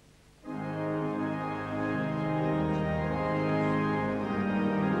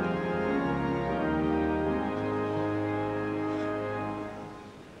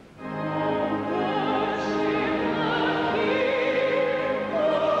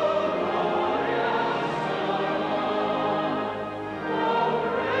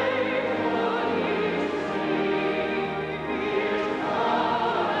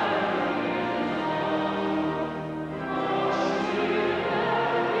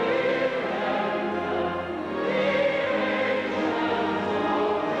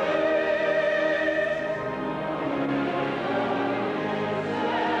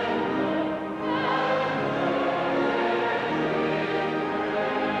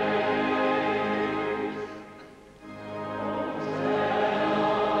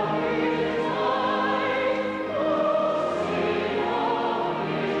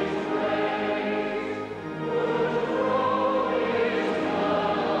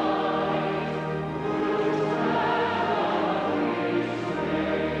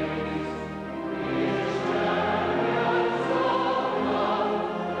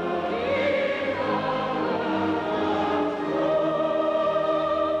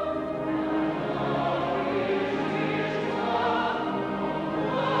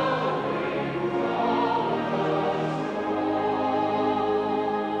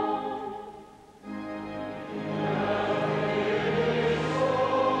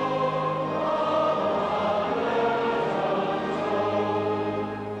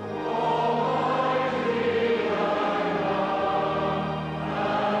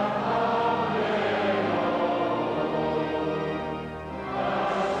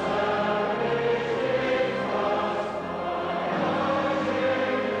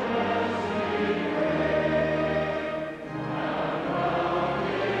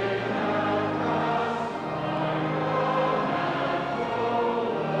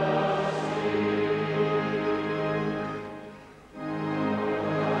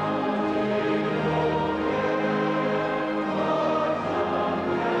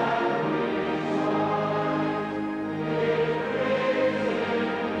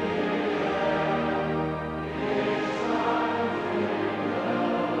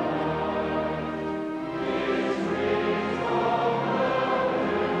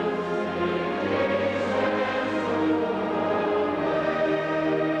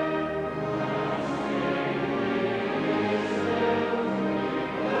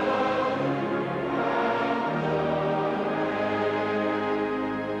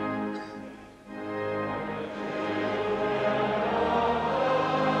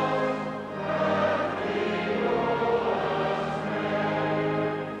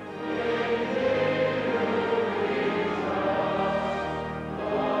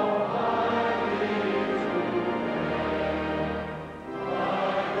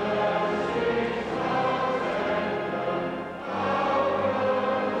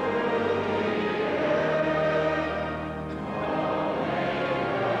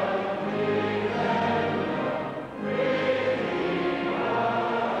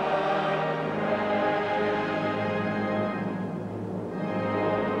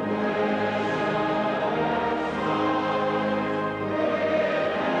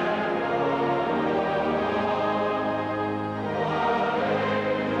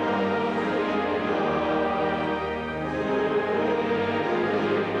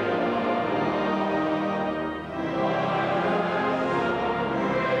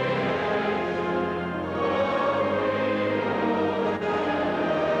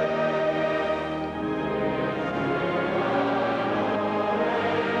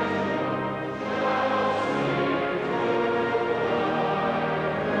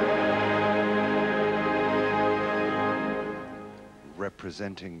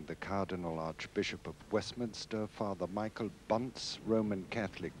 representing the Cardinal Archbishop of Westminster, Father Michael Bunce, Roman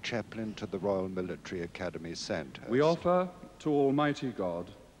Catholic Chaplain to the Royal Military Academy, Sandhurst. We offer to Almighty God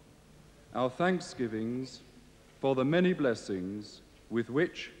our thanksgivings for the many blessings with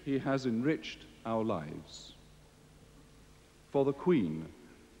which He has enriched our lives, for the Queen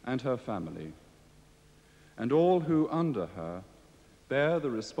and her family, and all who under her bear the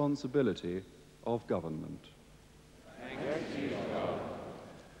responsibility of government. Thanks be to God.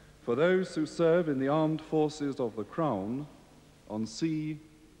 For those who serve in the armed forces of the Crown, on sea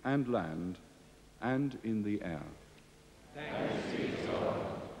and land, and in the air. Thanks be to God.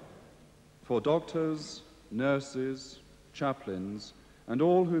 For doctors, nurses, chaplains, and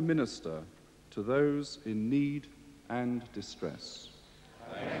all who minister to those in need and distress.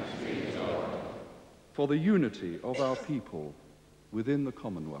 Thanks be to God. For the unity of our people within the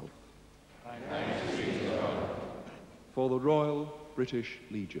Commonwealth. Thanks be to God. For the Royal British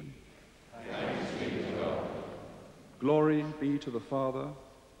Legion. Thanks be to God. Glory be to the Father,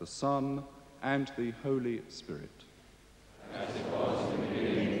 the Son, and the Holy Spirit. As it was in the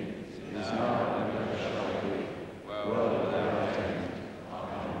beginning, Is now and ever shall be, world without end.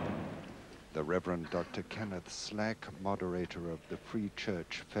 Amen. The Reverend Dr. Kenneth Slack, moderator of the Free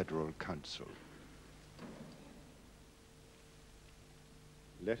Church Federal Council.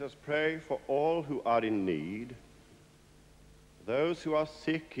 Let us pray for all who are in need, those who are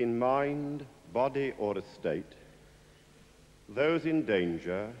sick in mind, body, or estate, those in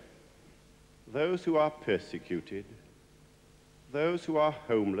danger, those who are persecuted, those who are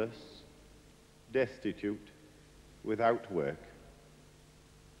homeless, destitute, without work.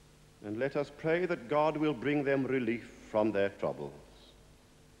 And let us pray that God will bring them relief from their troubles.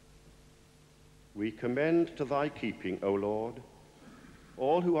 We commend to thy keeping, O Lord,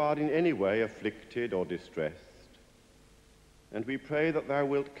 all who are in any way afflicted or distressed, and we pray that thou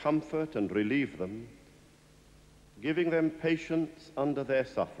wilt comfort and relieve them, giving them patience under their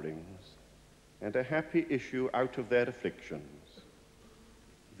sufferings and a happy issue out of their afflictions.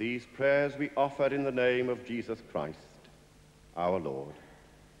 These prayers we offer in the name of Jesus Christ, our Lord.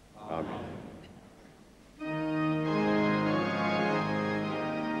 Amen.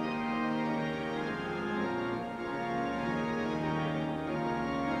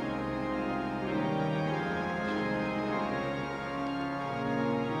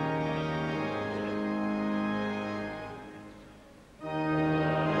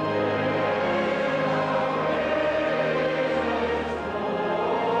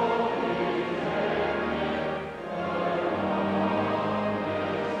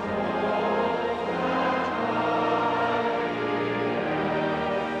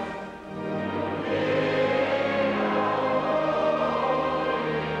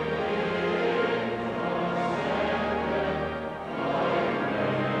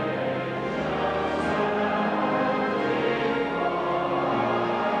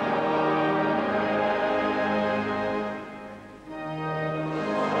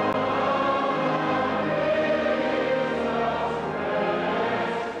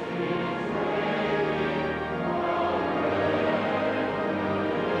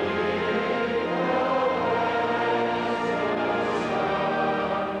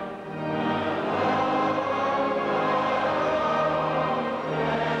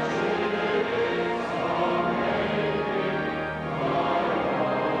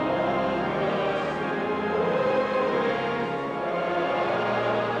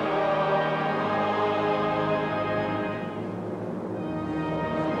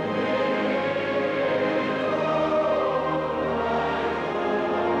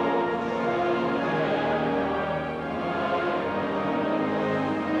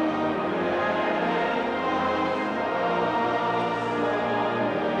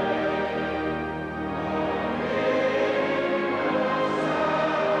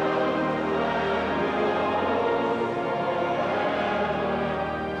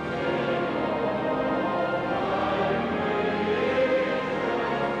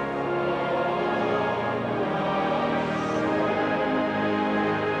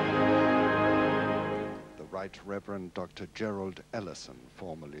 Right Reverend Dr. Gerald Ellison,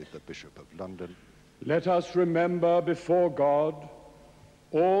 formerly the Bishop of London. Let us remember before God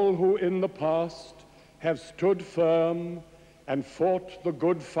all who in the past have stood firm and fought the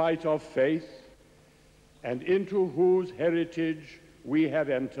good fight of faith, and into whose heritage we have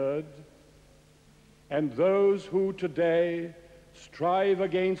entered, and those who today strive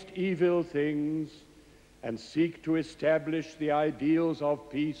against evil things and seek to establish the ideals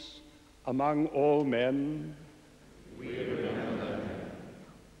of peace among all men. We remember them.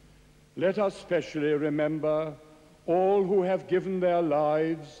 Let us specially remember all who have given their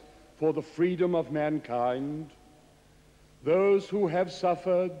lives for the freedom of mankind, those who have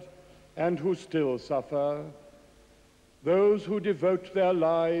suffered and who still suffer, those who devote their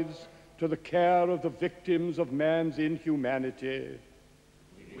lives to the care of the victims of man's inhumanity.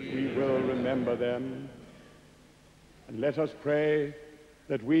 We will remember them. And let us pray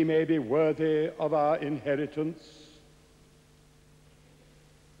that we may be worthy of our inheritance.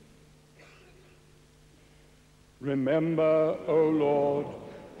 Remember, O Lord,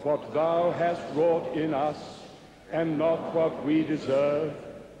 what thou hast wrought in us, and not what we deserve.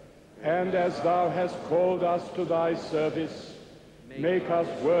 And as thou hast called us to thy service, make us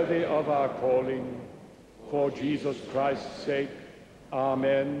worthy of our calling. for Jesus Christ's sake.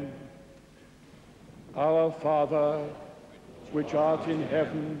 Amen. Our Father, which art in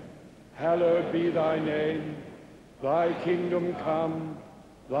heaven, hallowed be thy name. Thy kingdom come,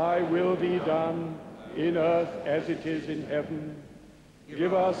 thy will be done, in earth as it is in heaven.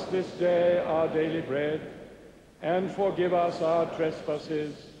 Give us this day our daily bread, and forgive us our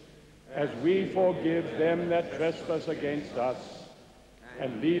trespasses, as we forgive them that trespass against us.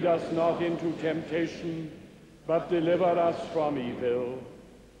 And lead us not into temptation, but deliver us from evil.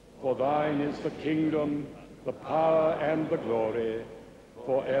 For thine is the kingdom, the power, and the glory,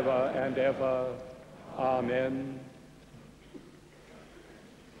 forever and ever. Amen.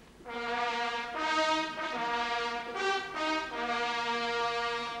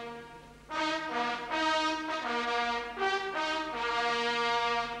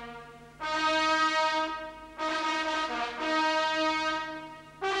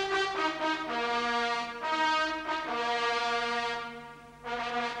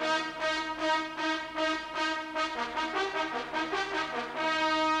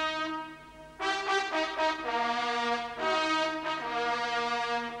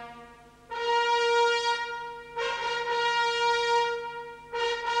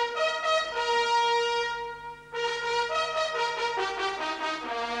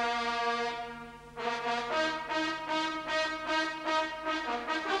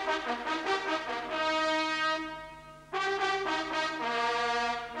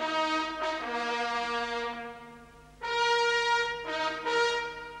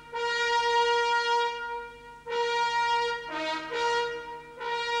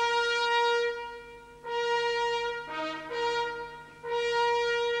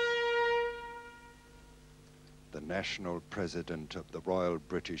 National President of the Royal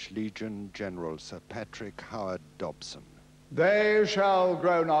British Legion, General Sir Patrick Howard Dobson. They shall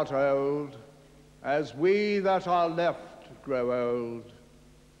grow not old, as we that are left grow old.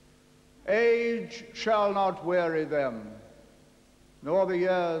 Age shall not weary them, nor the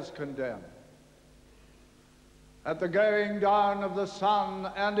years condemn. At the going down of the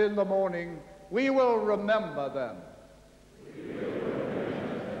sun and in the morning, we will remember them.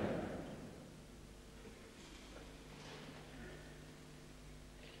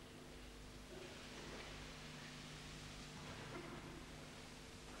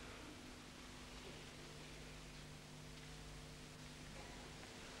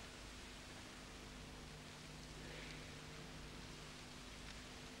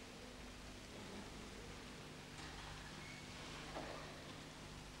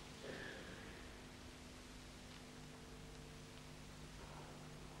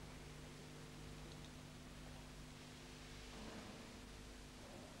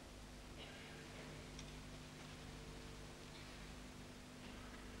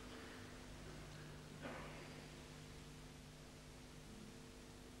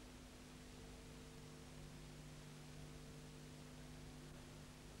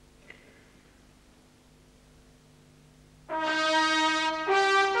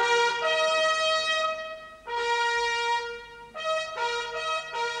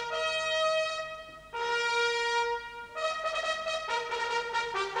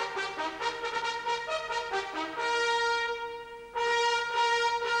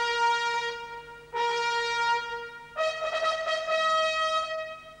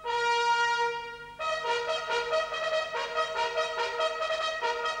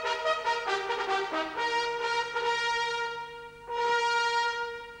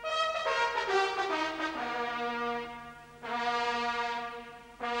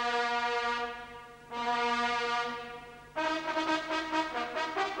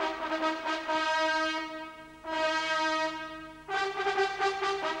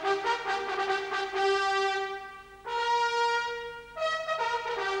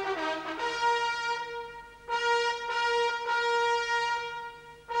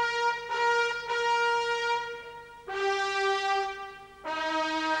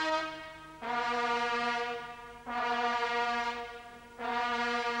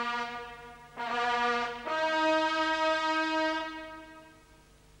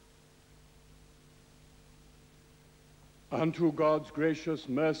 Unto God's gracious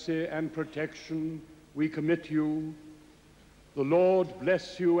mercy and protection we commit you. The Lord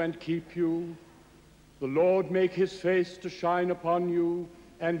bless you and keep you. The Lord make his face to shine upon you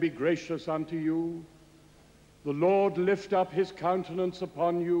and be gracious unto you. The Lord lift up his countenance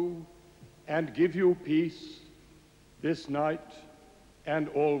upon you and give you peace this night and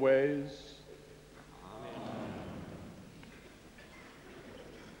always.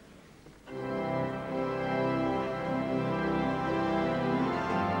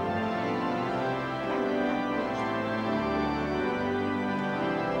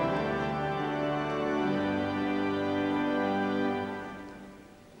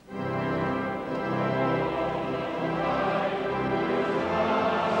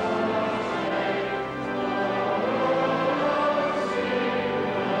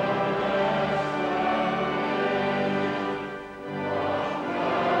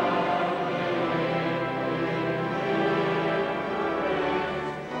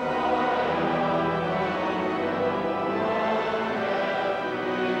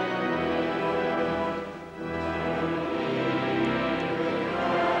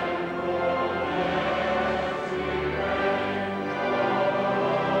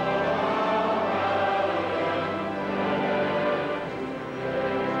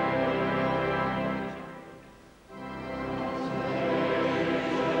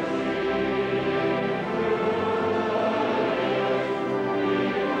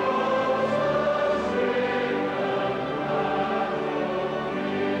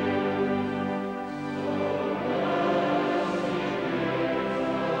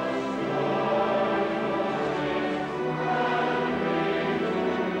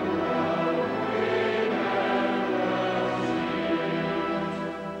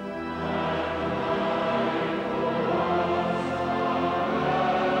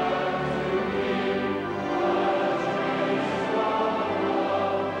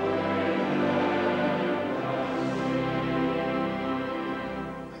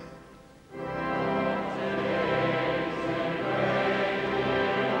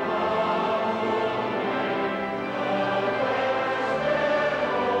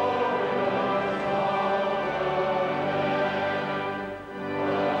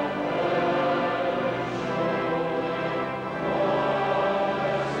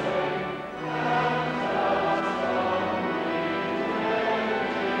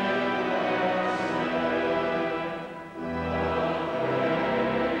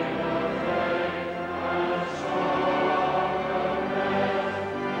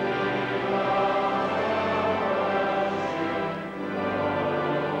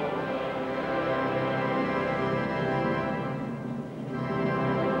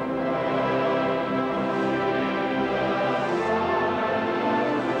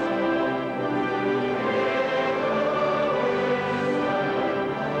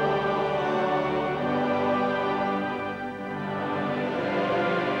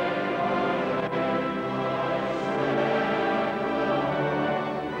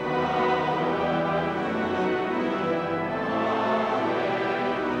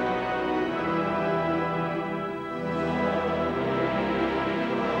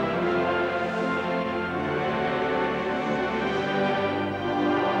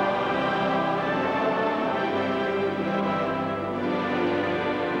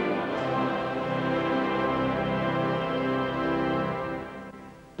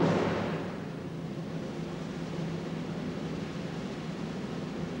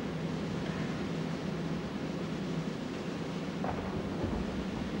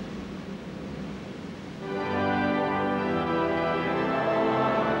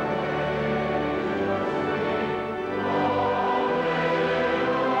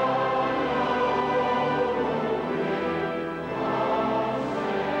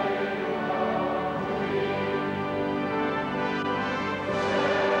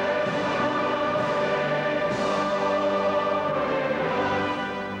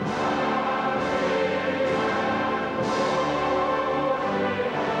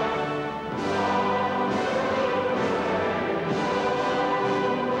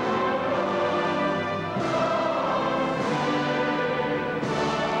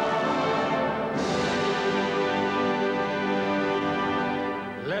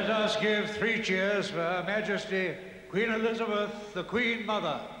 Let us give 3 cheers for Her Majesty Queen Elizabeth, the Queen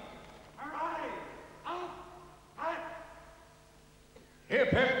Mother. Arise! Up! Up! Hip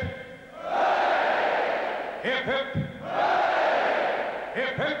hip! Hip hip!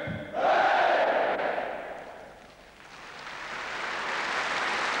 Hip hip!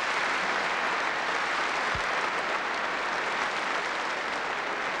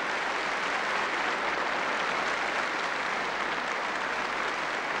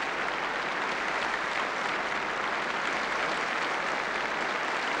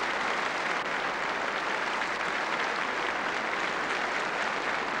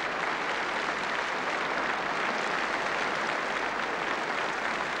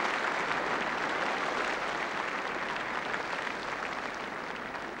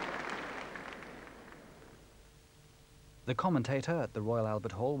 The commentator at the Royal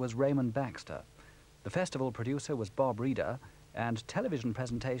Albert Hall was Raymond Baxter. The festival producer was Bob Reeder, and television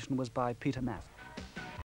presentation was by Peter Math.